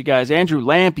appreciate you guys. Andrew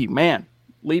Lampy, man,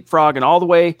 leapfrogging all the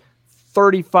way,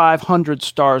 3,500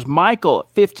 stars. Michael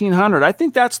at 1,500. I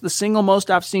think that's the single most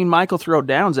I've seen Michael throw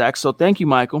down, Zach. So thank you,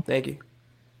 Michael. Thank you.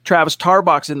 Travis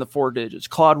Tarbox in the 4 digits.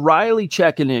 Claude Riley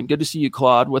checking in. Good to see you,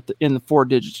 Claude, in the 4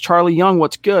 digits. Charlie Young,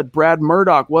 what's good? Brad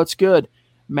Murdoch, what's good?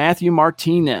 Matthew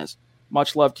Martinez.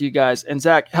 Much love to you guys. And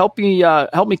Zach, help me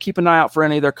keep an eye out for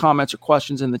any of their comments or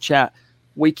questions in the chat.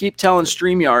 We keep telling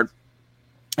StreamYard,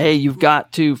 hey, you've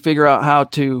got to figure out how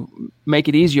to make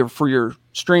it easier for your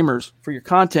streamers, for your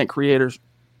content creators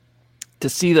to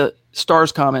see the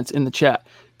stars comments in the chat.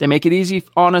 They make it easy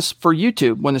on us for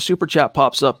YouTube. When the super chat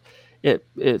pops up,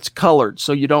 it's colored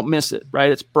so you don't miss it, right?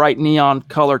 It's bright neon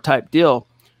color type deal.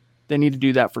 They need to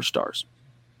do that for stars.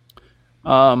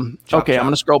 I'm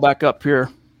going to scroll back up here.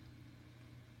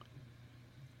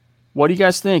 What do you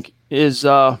guys think?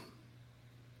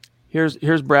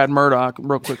 Here's Brad Murdoch.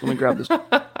 Real quick, let me grab this.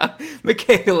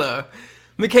 Michaela,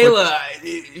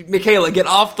 get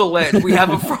off the ledge. We have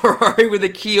a Ferrari with a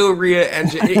Kia Rio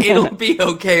engine. It'll be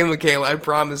okay, Michaela. I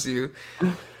promise you.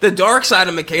 The dark side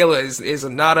of Michaela is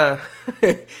not a.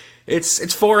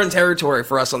 It's foreign territory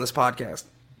for us on this podcast.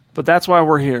 But that's why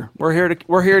we're here. We're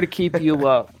here to keep you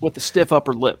with the stiff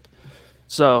upper lip.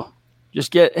 So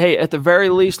just at the very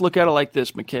least, look at it like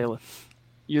this, Michaela.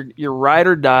 You're ride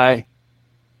or die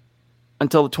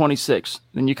until the 26th.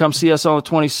 Then you come see us on the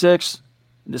 26th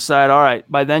and decide, all right,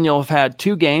 by then you'll have had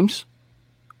 2 games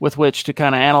with which to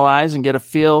kind of analyze and get a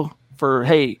feel for,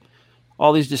 hey,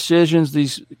 all these decisions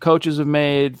these coaches have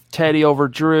made, Teddy over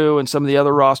Drew and some of the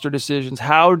other roster decisions,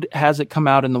 how has it come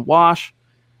out in the wash?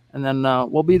 And then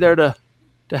we'll be there to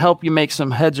help you make some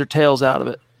heads or tails out of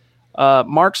it.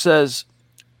 Mark says,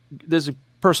 this is a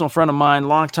personal friend of mine,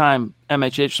 longtime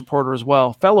MHH supporter as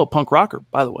well, fellow punk rocker,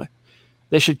 by the way.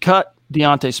 They should cut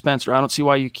Deontay Spencer. I don't see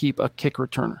why you keep a kick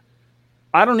returner.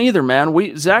 I don't either,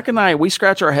 man. Zach and I, we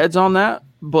scratch our heads on that,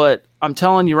 but I'm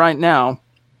telling you right now,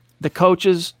 the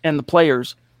coaches and the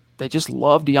players, they just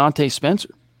love Deontay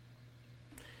Spencer.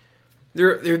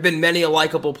 There have been many a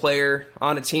likable player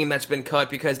on a team that's been cut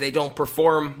because they don't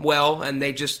perform well and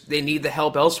they need the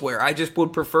help elsewhere. I just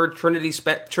would prefer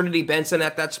Trinity Benson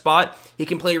at that spot. He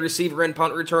can play receiver and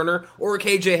punt returner, or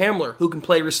KJ Hamler, who can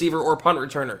play receiver or punt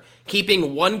returner.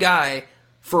 Keeping one guy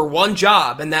for one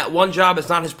job, and that one job is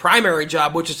not his primary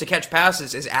job, which is to catch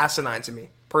passes, is asinine to me,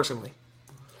 personally.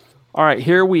 All right,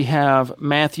 here we have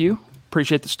Matthew.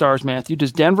 Appreciate the stars, Matthew.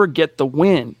 Does Denver get the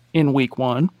win in week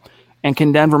 1? And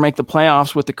can Denver make the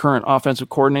playoffs with the current offensive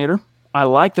coordinator? I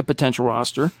like the potential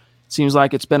roster. Seems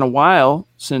like it's been a while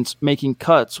since making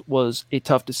cuts was a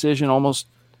tough decision. Almost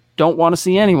don't want to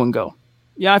see anyone go.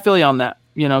 Yeah, I feel you on that.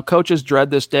 Coaches dread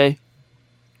this day,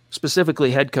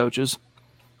 specifically head coaches.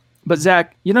 But,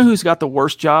 Zach, you know who's got the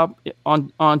worst job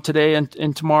on today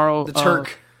and tomorrow? The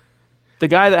Turk. The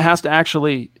guy that has to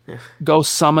actually go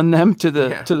summon them to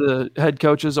the head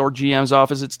coach's or GM's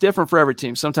office. It's different for every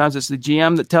team. Sometimes it's the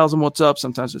GM that tells them what's up.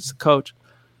 Sometimes it's the coach.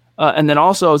 And then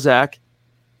also, Zach,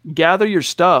 gather your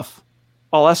stuff.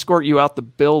 I'll escort you out the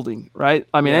building, right?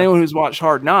 I mean, anyone who's watched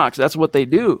Hard Knocks, that's what they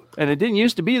do. And it didn't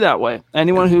used to be that way.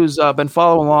 Anyone who's been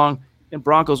following along in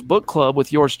Broncos book club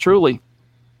with yours truly,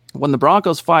 when the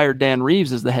Broncos fired Dan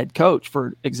Reeves as the head coach,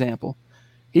 for example,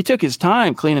 he took his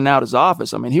time cleaning out his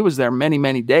office. I mean, he was there many,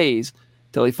 many days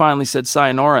till he finally said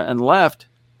sayonara and left.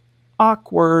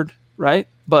 Awkward, right?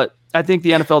 But I think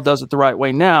the NFL does it the right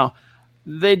way now.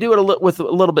 They do it with a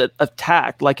little bit of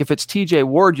tact. Like if it's TJ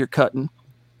Ward you're cutting,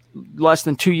 less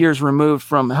than 2 years removed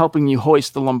from helping you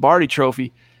hoist the Lombardi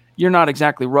trophy, you're not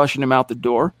exactly rushing him out the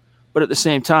door. But at the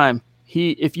same time,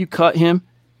 if you cut him,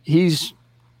 he's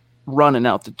running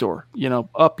out the door,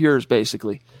 up yours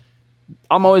basically.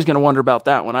 I'm always going to wonder about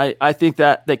that one. I think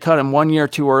that they cut him 1 year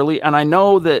too early. And I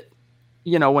know that,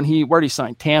 where'd he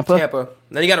sign? Tampa.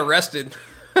 Then he got arrested.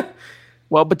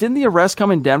 Well, but didn't the arrest come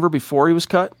in Denver before he was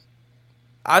cut?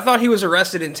 I thought he was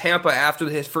arrested in Tampa after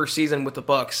his first season with the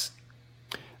Bucs.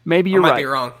 Maybe you're right. I might be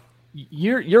wrong.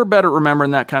 You're better at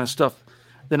remembering that kind of stuff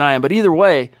than I am. But either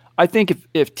way, I think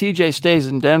if TJ stays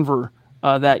in Denver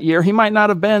that year, he might not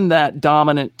have been that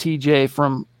dominant TJ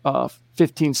from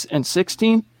 15 and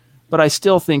 16. But I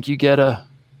still think you get a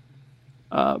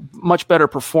much better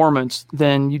performance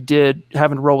than you did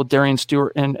having to roll with Darian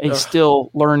Stewart and a still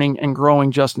learning and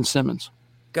growing Justin Simmons.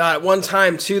 God, at one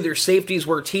time, too, their safeties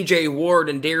were T.J. Ward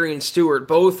and Darian Stewart.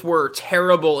 Both were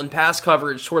terrible in pass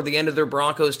coverage toward the end of their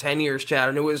Broncos 10 years, Chad,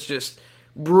 and it was just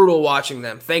brutal watching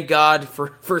them. Thank God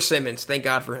for Simmons. Thank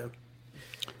God for him.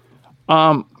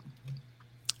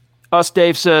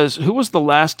 Dave says, who was the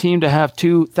last team to have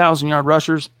 2,000-yard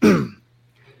rushers?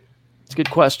 It's a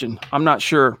good question. I'm not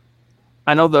sure.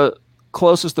 I know the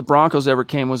closest the Broncos ever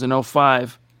came was in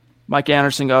 2005. Mike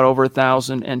Anderson got over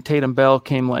 1,000, and Tatum Bell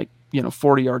came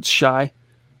 40 yards shy.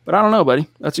 But I don't know, buddy.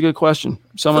 That's a good question.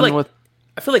 I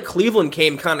feel like Cleveland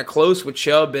came kind of close with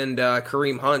Chubb and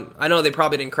Kareem Hunt. I know they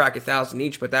probably didn't crack 1,000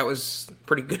 each, but that was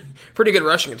pretty good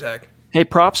rushing attack. Hey,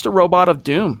 props to Robot of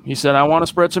Doom. He said, I want to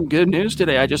spread some good news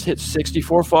today. I just hit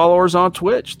 64 followers on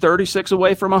Twitch, 36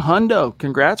 away from a hundo.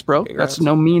 Congrats, bro. Congrats. That's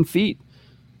no mean feat.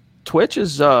 Twitch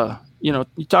is, you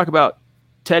talk about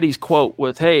Teddy's quote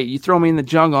with, hey, you throw me in the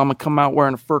jungle, I'm going to come out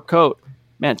wearing a fur coat.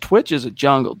 Man, Twitch is a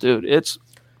jungle, dude.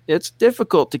 It's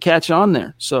difficult to catch on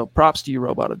there. So props to you,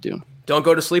 Robot of Doom. Don't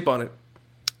go to sleep on it.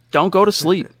 Don't go to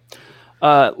sleep.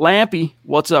 Lampy,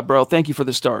 what's up, bro? Thank you for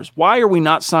the stars. Why are we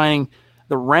not signing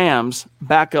the Rams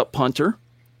backup punter?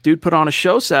 Dude put on a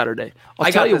show Saturday.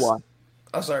 I'll tell you why.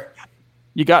 Oh, sorry.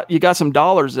 You got some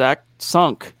dollars, Zach,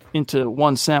 sunk into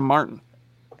one Sam Martin.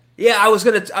 Yeah, I was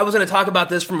gonna talk about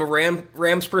this from a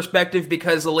Rams perspective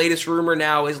because the latest rumor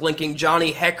now is linking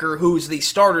Johnny Hekker, who's the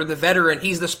starter, the veteran.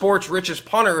 He's the sport's richest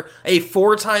punter, a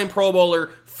 4-time Pro Bowler,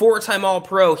 4-time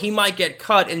All-Pro. He might get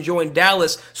cut and join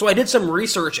Dallas. So I did some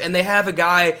research, and they have a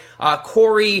guy,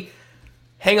 Corey.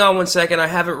 Hang on one second, I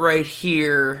have it right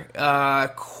here.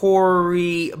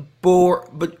 Corey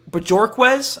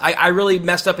Bojorquez. I really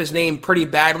messed up his name pretty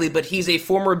badly, but he's a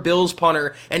former Bills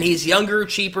punter, and he's younger,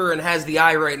 cheaper, and has the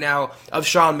eye right now of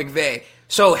Sean McVay.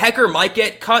 So Hekker might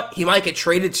get cut. He might get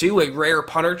traded too, a rare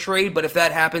punter trade, but if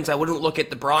that happens, I wouldn't look at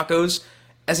the Broncos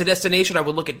as a destination. I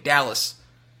would look at Dallas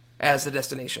as the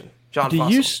destination. John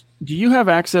Fossil. Do you have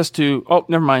access to... Oh,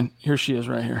 never mind. Here she is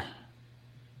right here.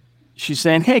 She's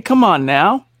saying, hey, come on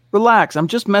now. Relax. I'm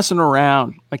just messing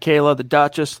around. Michaela, the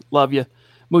Duchess, love you.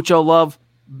 Mucho love.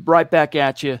 Right back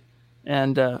at you.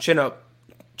 And Chin up.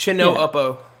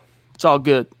 Uppo. It's all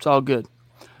good. It's all good.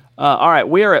 All right.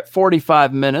 We are at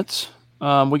 45 minutes.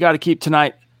 We got to keep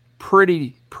tonight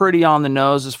pretty on the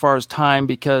nose as far as time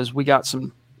because we got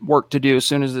some work to do as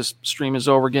soon as this stream is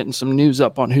over, getting some news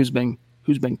up on who's been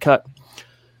cut.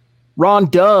 Ron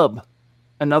Dub,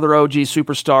 another OG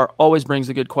superstar, always brings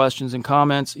the good questions and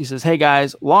comments. He says, hey,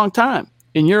 guys, long time.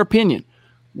 In your opinion,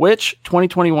 which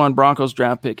 2021 Broncos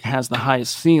draft pick has the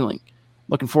highest ceiling?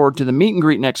 Looking forward to the meet and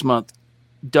greet next month.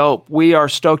 Dope. We are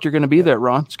stoked you're going to be there,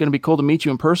 Ron. It's going to be cool to meet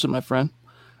you in person, my friend.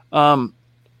 I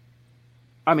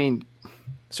mean,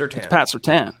 Surtain. It's Pat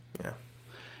Surtain. Yeah.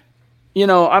 You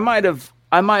know, I might have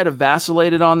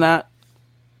vacillated on that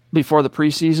before the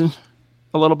preseason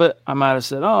a little bit. I might have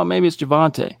said, oh, maybe it's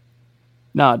Javonte.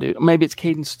 Nah, dude. Maybe it's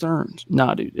Caden Stearns.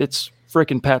 Nah, dude. It's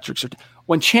freaking Patrick Surtain.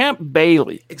 When Champ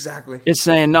Bailey is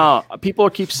saying, no, people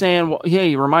keep saying, well, yeah,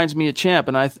 he reminds me of Champ.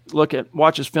 And I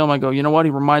watch his film. I go, you know what?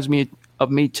 He reminds me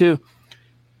of me too.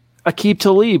 Aqib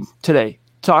Talib today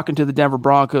talking to the Denver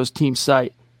Broncos team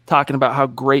site, talking about how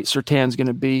great Surtain's going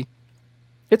to be.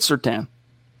 It's Surtain.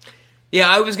 Yeah,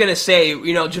 I was going to say,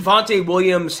 you know, Javonte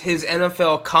Williams, his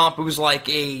NFL comp was like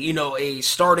a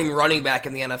starting running back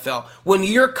in the NFL. When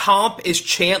your comp is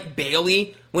Champ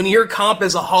Bailey, when your comp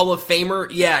is a Hall of Famer,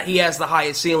 yeah, he has the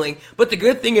highest ceiling. But the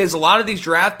good thing is a lot of these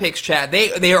draft picks, Chad,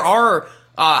 there are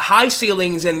high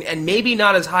ceilings and maybe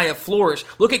not as high of floors.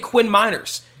 Look at Quinn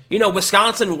Miners. You know,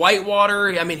 Wisconsin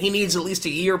Whitewater, I mean, he needs at least a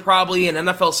year probably in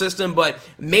NFL system, but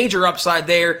major upside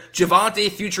there. Javonte,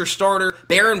 future starter.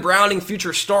 Baron Browning,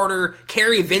 future starter.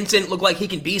 Kerry Vincent, look like he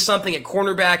can be something at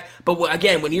cornerback. But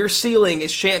again, when your ceiling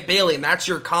is Champ Bailey and that's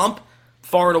your comp,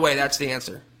 far and away, that's the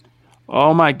answer.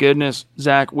 Oh, my goodness,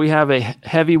 Zach. We have a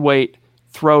heavyweight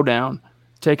throwdown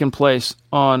taking place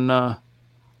on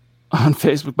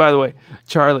Facebook. By the way,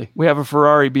 Charlie, we have a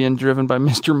Ferrari being driven by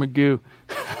Mr. Magoo.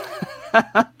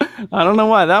 I don't know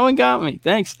why. That one got me.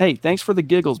 Thanks. Hey, thanks for the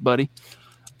giggles, buddy.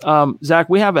 Zach,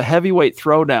 we have a heavyweight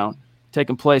throwdown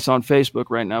taking place on Facebook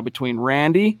right now between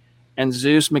Randy and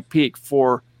Zeus McPeak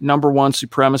for number one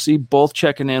supremacy, both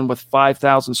checking in with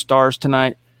 5,000 stars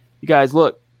tonight. You guys,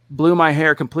 look, blew my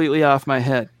hair completely off my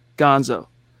head. Gonzo.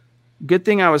 Good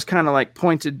thing I was kind of like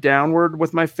pointed downward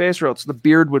with my face, or else the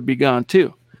beard would be gone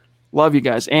too. Love you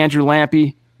guys. Andrew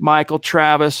Lampy, Michael,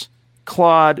 Travis,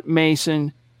 Claude,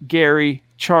 Mason, Gary,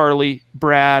 Charlie,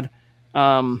 Brad.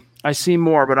 I see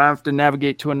more, but I have to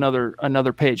navigate to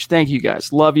another page. Thank you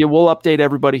guys. Love you. We'll update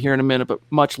everybody here in a minute, but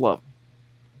much love.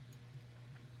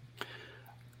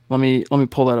 Let me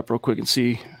pull that up real quick and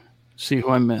see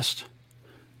who I missed.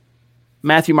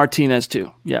 Matthew Martinez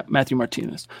too. Yeah, Matthew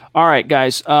Martinez. All right,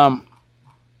 guys.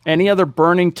 Any other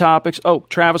burning topics? Oh,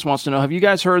 Travis wants to know, have you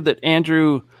guys heard that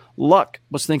Andrew Luck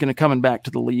was thinking of coming back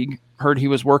to the league? Heard he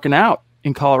was working out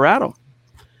in Colorado.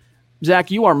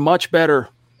 Zach, you are much better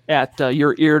at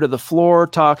your ear to the floor,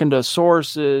 talking to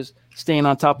sources, staying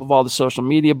on top of all the social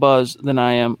media buzz than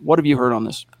I am. What have you heard on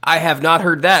this? I have not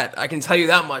heard that. I can tell you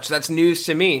that much. That's news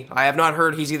to me. I have not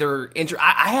heard he's either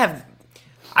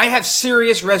I have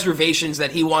serious reservations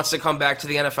that he wants to come back to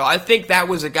the NFL. I think that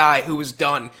was a guy who was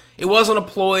done. It wasn't a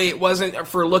ploy. It wasn't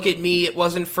for look at me. It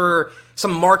wasn't for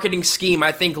some marketing scheme.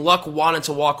 I think Luck wanted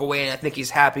to walk away, and I think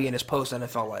he's happy in his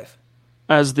post-NFL life.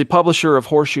 As the publisher of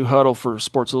Horseshoe Huddle for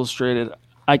Sports Illustrated,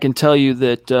 I can tell you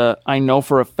that I know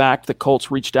for a fact the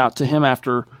Colts reached out to him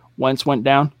after Wentz went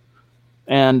down,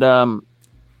 and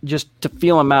just to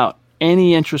feel him out,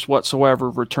 any interest whatsoever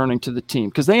of returning to the team,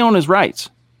 because they own his rights.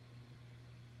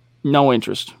 No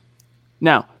interest.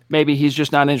 Now, maybe he's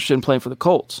just not interested in playing for the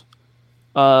Colts.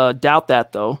 Doubt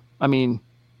that, though. I mean,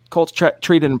 Colts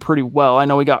treated him pretty well. I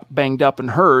know he got banged up and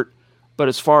hurt, but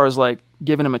as far as like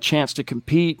giving him a chance to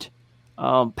compete,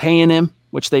 paying him,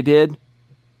 which they did,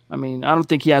 I mean, I don't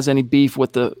think he has any beef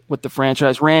with the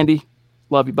franchise. Randy,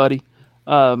 love you, buddy.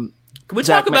 Can we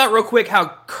talk about real quick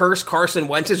how cursed Carson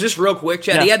Wentz is? Just real quick,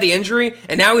 Chad. Yeah. He had the injury,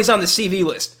 and now he's on the CV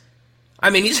list. I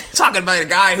mean, he's talking about a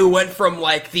guy who went from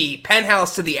like the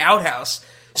penthouse to the outhouse,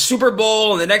 Super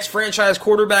Bowl, and the next franchise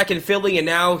quarterback in Philly, and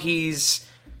now he's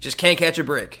just can't catch a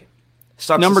break.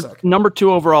 Number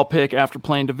 2 overall pick after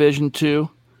playing Division II.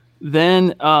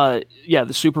 Then,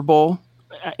 the Super Bowl.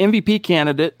 MVP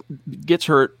candidate gets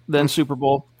hurt, then Super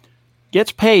Bowl.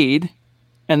 Gets paid,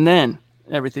 and then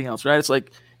everything else, right? It's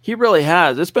like he really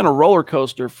has. It's been a roller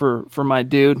coaster for my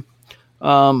dude.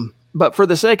 But for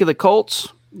the sake of the Colts,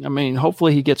 I mean,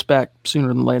 hopefully he gets back sooner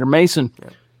than later. Mason,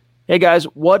 Hey, guys,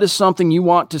 what is something you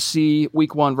want to see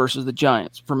week 1 versus the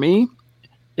Giants? For me,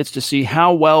 it's to see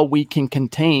how well we can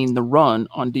contain the run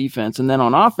on defense. And then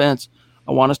on offense,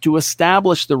 I want us to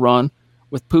establish the run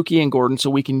with Pookie and Gordon so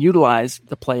we can utilize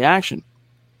the play action.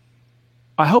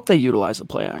 I hope they utilize the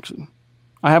play action.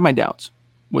 I have my doubts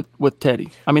with Teddy.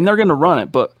 I mean, they're going to run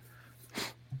it, but,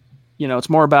 it's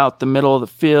more about the middle of the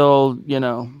field, I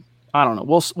don't know.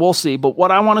 We'll see. But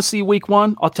what I want to see week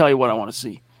 1, I'll tell you what I want to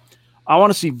see. I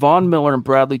want to see Von Miller and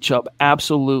Bradley Chubb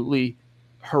absolutely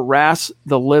harass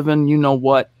the living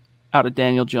you-know-what out of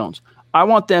Daniel Jones. I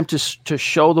want them to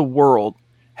show the world,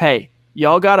 hey,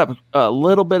 y'all got a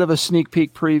little bit of a sneak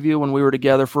peek preview when we were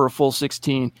together for a full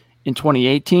 16 in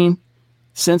 2018.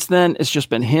 Since then, it's just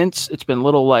been hints. It's been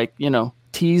little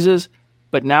teases.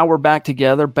 But now we're back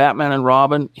together, Batman and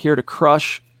Robin, here to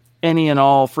crush any and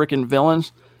all freaking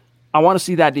villains. I want to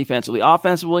see that defensively.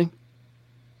 Offensively,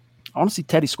 I want to see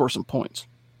Teddy score some points.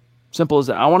 Simple as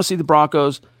that. I want to see the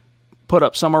Broncos put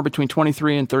up somewhere between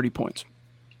 23 and 30 points.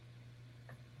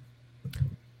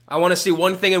 I want to see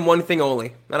one thing and one thing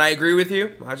only. And I agree with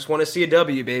you. I just want to see a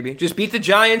W, baby. Just beat the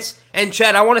Giants. And,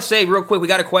 Chad, I want to say real quick, we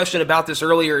got a question about this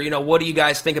earlier. What do you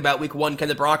guys think about week 1? Can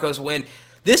the Broncos win?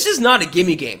 This is not a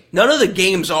gimme game. None of the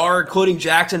games are, including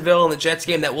Jacksonville and the Jets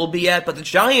game that we'll be at. But the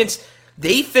Giants,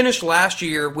 they finished last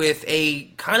year with a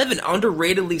kind of an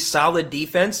underratedly solid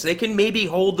defense. They can maybe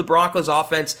hold the Broncos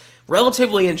offense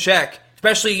relatively in check,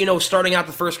 especially, starting out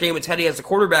the first game with Teddy as the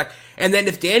quarterback. And then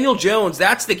if Daniel Jones,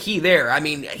 that's the key there. I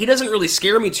mean, he doesn't really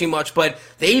scare me too much, but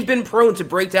they've been prone to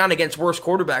break down against worse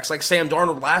quarterbacks like Sam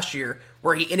Darnold last year,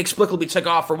 where he inexplicably took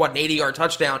off for, an 80-yard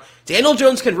touchdown. Daniel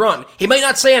Jones can run. He might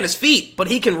not stay on his feet, but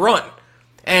he can run.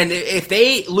 And if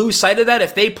they lose sight of that,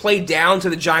 if they play down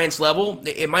to the Giants' level,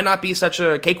 it might not be such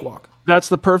a cakewalk. That's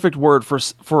the perfect word for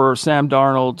Sam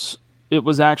Darnold's. It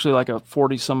was actually like a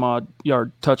 40-some-odd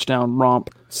yard touchdown romp.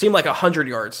 Seemed like 100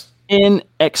 yards.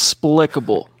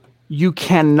 Inexplicable. You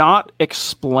cannot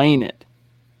explain it.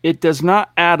 It does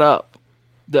not add up.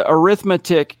 The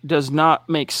arithmetic does not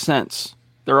make sense.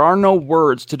 There are no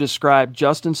words to describe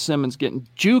Justin Simmons getting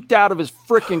juked out of his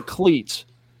freaking cleats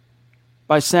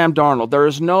by Sam Darnold.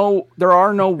 There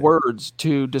are no words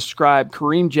to describe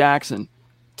Kareem Jackson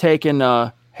taking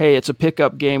hey, it's a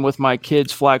pickup game with my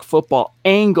kids flag football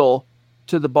angle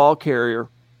to the ball carrier.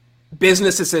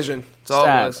 Business decision. That's all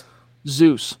it was.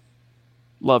 Zeus.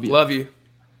 Love you. Love you.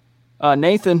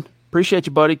 Nathan, appreciate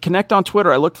you, buddy. Connect on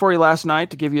Twitter. I looked for you last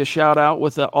night to give you a shout out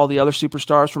with all the other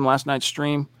superstars from last night's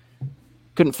stream.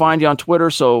 Couldn't find you on Twitter,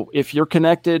 so if you're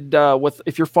connected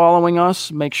if you're following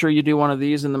us, make sure you do one of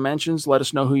these in the mentions. Let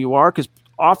us know who you are, because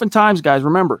oftentimes, guys,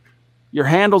 remember, your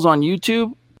handles on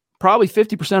YouTube, probably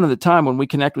 50% of the time when we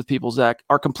connect with people, Zach,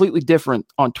 are completely different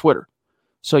on Twitter.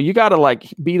 So you got to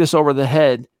beat us over the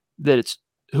head that it's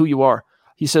who you are.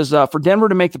 He says, for Denver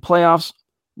to make the playoffs,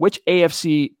 which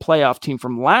AFC playoff team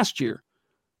from last year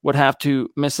would have to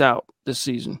miss out this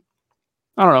season?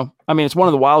 I don't know. I mean, it's one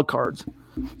of the wild cards.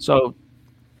 So,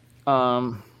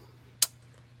 well,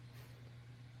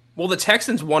 the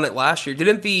Texans won it last year.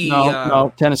 Didn't the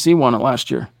no, Tennessee won it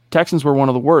last year. Texans were one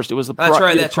of the worst. It was the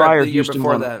prior the year Houston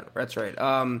before one. that. That's right.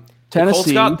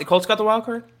 Tennessee. The Colts got the wild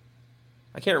card?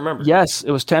 I can't remember. Yes,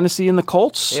 it was Tennessee and the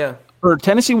Colts. Yeah. Or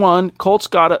Tennessee won. Colts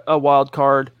got a wild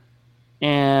card.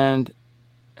 And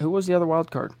who was the other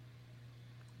wild card?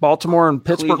 Baltimore and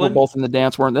Pittsburgh Cleveland? were both in the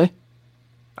dance, weren't they?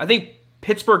 I think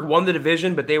Pittsburgh won the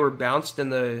division, but they were bounced in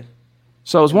the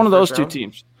So it was one of those two round?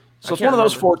 teams. So I it's can't one of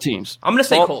those remember. 4 teams. I'm going to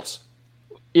say Colts.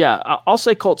 Yeah, I'll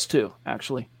say Colts too,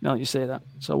 actually, now that you say that.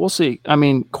 So we'll see. I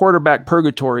mean, quarterback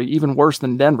purgatory, even worse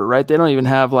than Denver, right? They don't even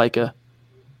have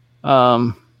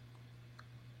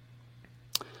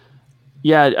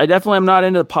yeah, I definitely am not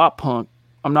into the pop punk.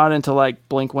 I'm not into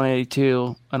Blink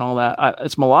 182 and all that.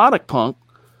 It's melodic punk,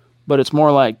 but it's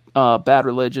more like Bad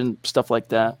Religion, stuff like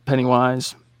that.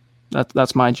 Pennywise,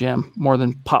 that's my jam more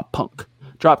than pop punk.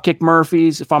 Dropkick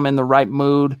Murphys, if I'm in the right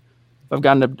mood, if I've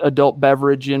got an adult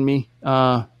beverage in me,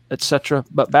 etc.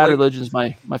 But Bad Religion is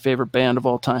my favorite band of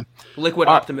all time. Liquid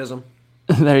Optimism.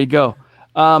 There you go.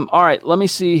 All right, let me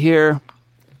see here.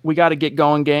 We got to get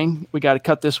going, gang. We got to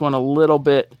cut this one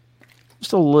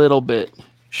just a little bit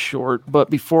short. But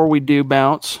before we do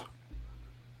bounce,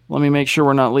 let me make sure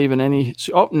we're not leaving any.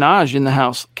 Oh, Naj in the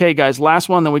house. Okay, guys, last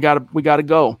one. Then we got to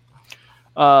go.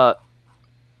 Naj,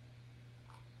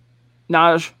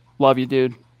 love you,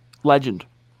 dude.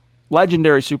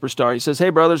 Legendary superstar. He says,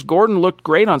 "Hey, brothers, Gordon looked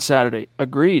great on Saturday."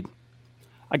 Agreed.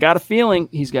 I got a feeling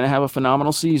he's going to have a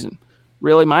phenomenal season.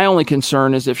 Really, my only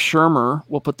concern is if Shermer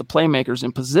will put the playmakers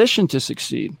in position to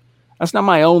succeed. That's not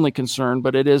my only concern,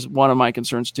 but it is one of my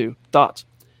concerns too. Thoughts?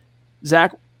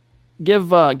 Zach, give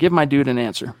my dude an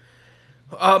answer.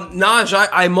 Naj,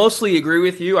 I mostly agree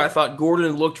with you. I thought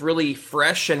Gordon looked really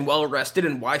fresh and well-rested,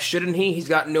 and why shouldn't he? He's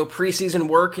gotten no preseason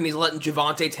work, and he's letting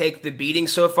Javonte take the beating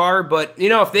so far. But,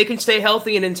 if they can stay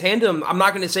healthy and in tandem, I'm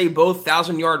not going to say both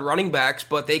 1,000-yard running backs,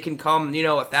 but they can come,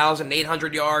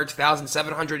 1,800 yards,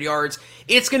 1,700 yards.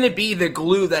 It's going to be the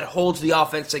glue that holds the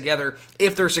offense together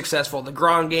if they're successful. The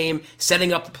ground game,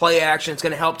 setting up the play action, it's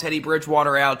going to help Teddy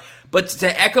Bridgewater out. But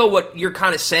to echo what you're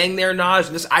kind of saying there, Naj,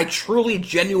 and I truly,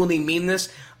 genuinely mean this,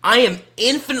 I am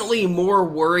infinitely more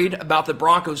worried about the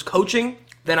Broncos coaching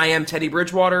than I am Teddy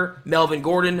Bridgewater, Melvin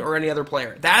Gordon, or any other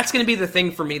player. That's going to be the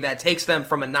thing for me that takes them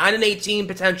from a 9-18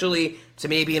 potentially to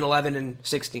maybe an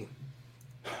 11-16.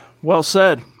 Well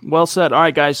said. Well said. All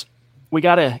right, guys. We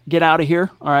got to get out of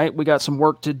here. All right. We got some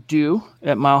work to do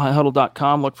at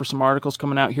milehighhuddle.com. Look for some articles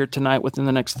coming out here tonight within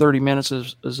the next 30 minutes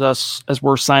as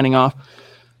we're signing off.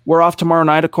 We're off tomorrow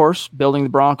night, of course, building the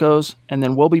Broncos, and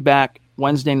then we'll be back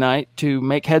Wednesday night to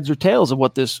make heads or tails of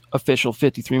what this official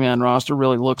 53-man roster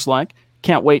really looks like.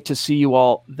 Can't wait to see you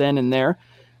all then and there.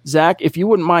 Zach, if you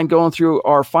wouldn't mind going through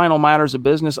our final matters of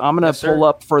business, I'm going to pull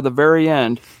up for the very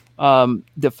end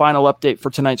the final update for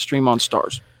tonight's stream on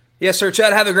Stars. Yes, sir.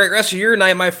 Chad, have a great rest of your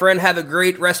night, my friend. Have a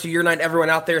great rest of your night,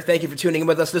 everyone out there. Thank you for tuning in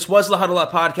with us. This was the Huddle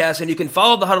Up Podcast, and you can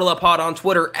follow the Huddle Up Pod on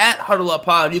Twitter at Huddle Up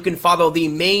Pod. You can follow the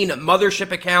main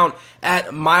mothership account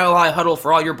at Mile High Huddle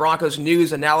for all your Broncos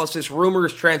news, analysis,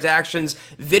 rumors, transactions,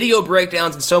 video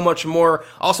breakdowns, and so much more.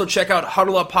 Also, check out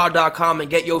HuddleUpPod.com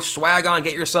and get your swag on.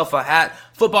 Get yourself a hat,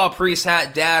 football priest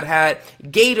hat, dad hat,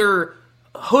 gator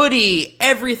hoodie,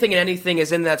 everything and anything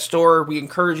is in that store. We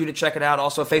encourage you to check it out.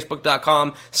 Also,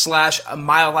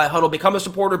 Facebook.com/Mile High Huddle. Become a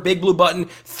supporter. Big blue button.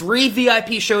 3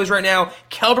 VIP shows right now.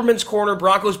 Kelberman's Corner,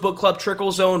 Broncos Book Club,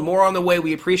 Trickle Zone. More on the way.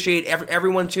 We appreciate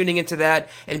everyone tuning into that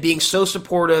and being so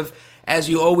supportive as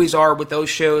you always are with those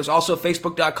shows. Also,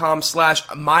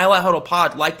 Facebook.com/Mile High Huddle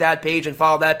Pod. Like that page and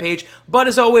follow that page. But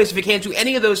as always, if you can't do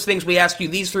any of those things, we ask you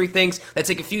these 3 things that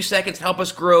take a few seconds to help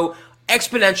us grow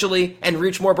exponentially and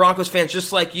reach more Broncos fans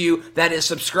just like you. That is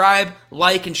subscribe,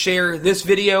 like, and share this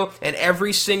video and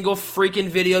every single freaking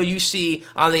video you see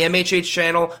on the MHH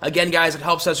channel. Again, guys, it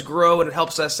helps us grow and it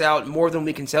helps us out more than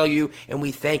we can tell you, and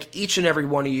we thank each and every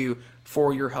one of you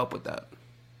for your help with that.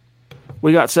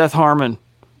 We got Seth Harmon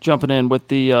jumping in with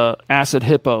the Acid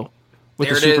Hippo with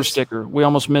there the super sticker. We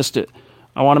almost missed it.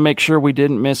 I want to make sure we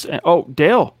didn't miss. Oh,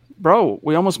 Dale, bro,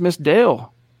 we almost missed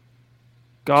Dale.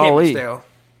 Golly. Can't miss Dale.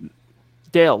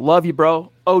 Dale, love you, bro.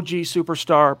 OG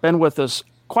superstar. Been with us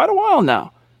quite a while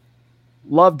now.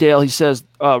 Love Dale. He says,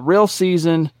 real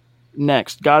season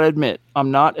next. Gotta admit,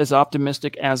 I'm not as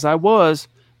optimistic as I was,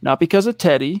 not because of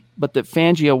Teddy, but that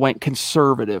Fangio went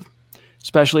conservative,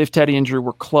 especially if Teddy and Drew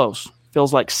were close.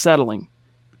 Feels like settling,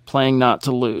 playing not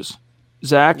to lose.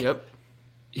 Zach, Yep.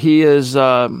 He is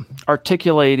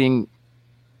articulating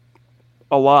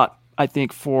a lot, I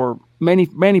think, for many,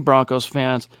 many Broncos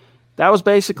fans. That was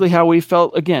basically how we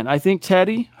felt. Again, I think,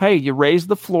 Teddy, hey, you raised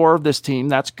the floor of this team.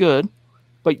 That's good.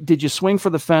 But did you swing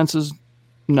for the fences?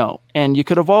 No. And you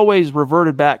could have always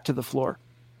reverted back to the floor.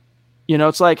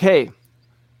 It's like, hey,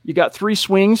 you got 3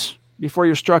 swings before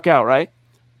you're struck out, right?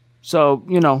 So,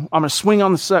 I'm going to swing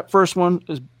on the first one,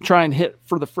 is try and hit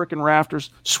for the frickin'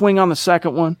 rafters, swing on the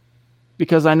second one,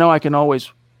 because I know I can always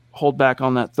hold back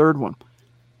on that third one.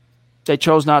 They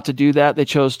chose not to do that. They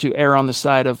chose to err on the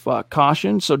side of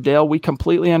caution. So, Dale, we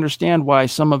completely understand why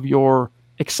some of your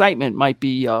excitement might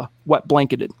be wet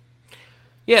blanketed.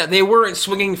 Yeah, they weren't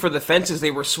swinging for the fences. They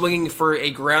were swinging for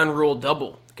a ground rule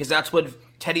double, because that's what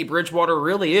Teddy Bridgewater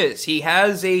really is. He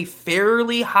has a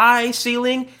fairly high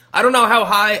ceiling. I don't know how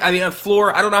high, a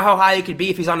floor. I don't know how high it could be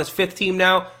if he's on his 5th team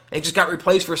now. He just got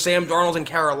replaced for Sam Darnold in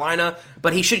Carolina,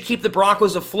 but he should keep the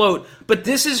Broncos afloat. But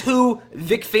this is who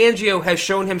Vic Fangio has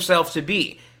shown himself to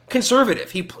be.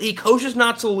 Conservative. He coaches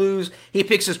not to lose. He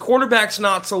picks his quarterbacks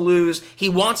not to lose. He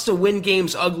wants to win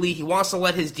games ugly. He wants to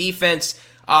let his defense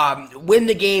win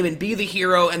the game and be the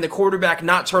hero and the quarterback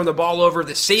not turn the ball over,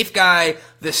 the safe guy,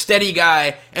 the steady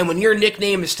guy. And when your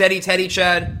nickname is Steady Teddy,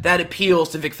 Chad, that appeals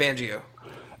to Vic Fangio.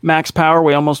 Max Power,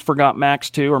 we almost forgot Max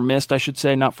too, or missed, I should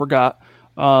say, not forgot.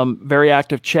 Very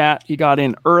active chat. He got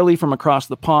in early from across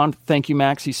the pond. Thank you,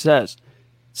 Max. He says,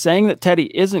 saying that Teddy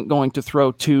isn't going to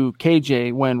throw to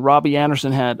KJ when Robbie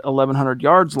Anderson had 1,100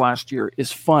 yards last year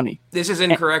is funny. This is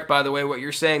incorrect, by the way, what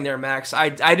you're saying there, Max. I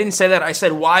didn't say that. I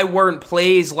said, why weren't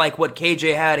plays like what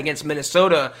KJ had against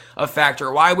Minnesota a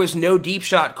factor? Why was no deep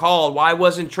shot called? Why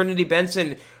wasn't Trinity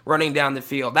Benson running down the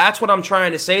field? That's what I'm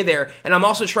trying to say there. And I'm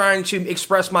also trying to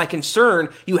express my concern.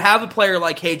 You have a player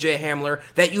like KJ Hamler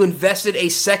that you invested a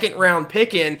second-round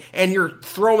pick in, and you're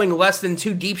throwing less than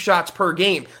 2 deep shots per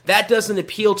game. That doesn't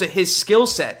appeal to his skill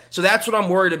set. So that's what I'm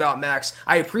worried about, Max.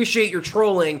 I appreciate your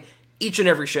trolling each and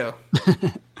every show.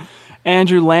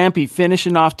 Andrew Lampy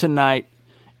finishing off tonight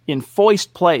in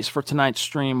foist place for tonight's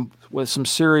stream with some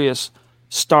serious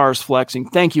stars flexing.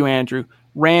 Thank you, Andrew.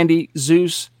 Randy,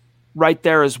 Zeus, right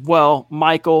there as well.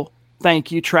 Michael,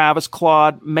 thank you. Travis,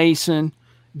 Claude, Mason,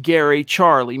 Gary,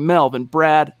 Charlie, Melvin,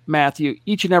 Brad, Matthew,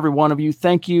 each and every one of you.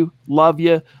 Thank you. Love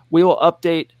you. We will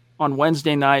update on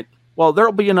Wednesday night. Well, there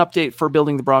will be an update for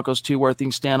Building the Broncos 2 where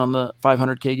things stand on the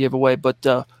 $500K giveaway,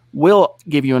 but we'll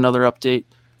give you another update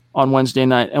on Wednesday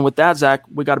night. And with that, Zach,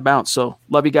 we got to bounce. So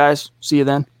love you guys. See you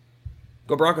then.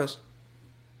 Go Broncos.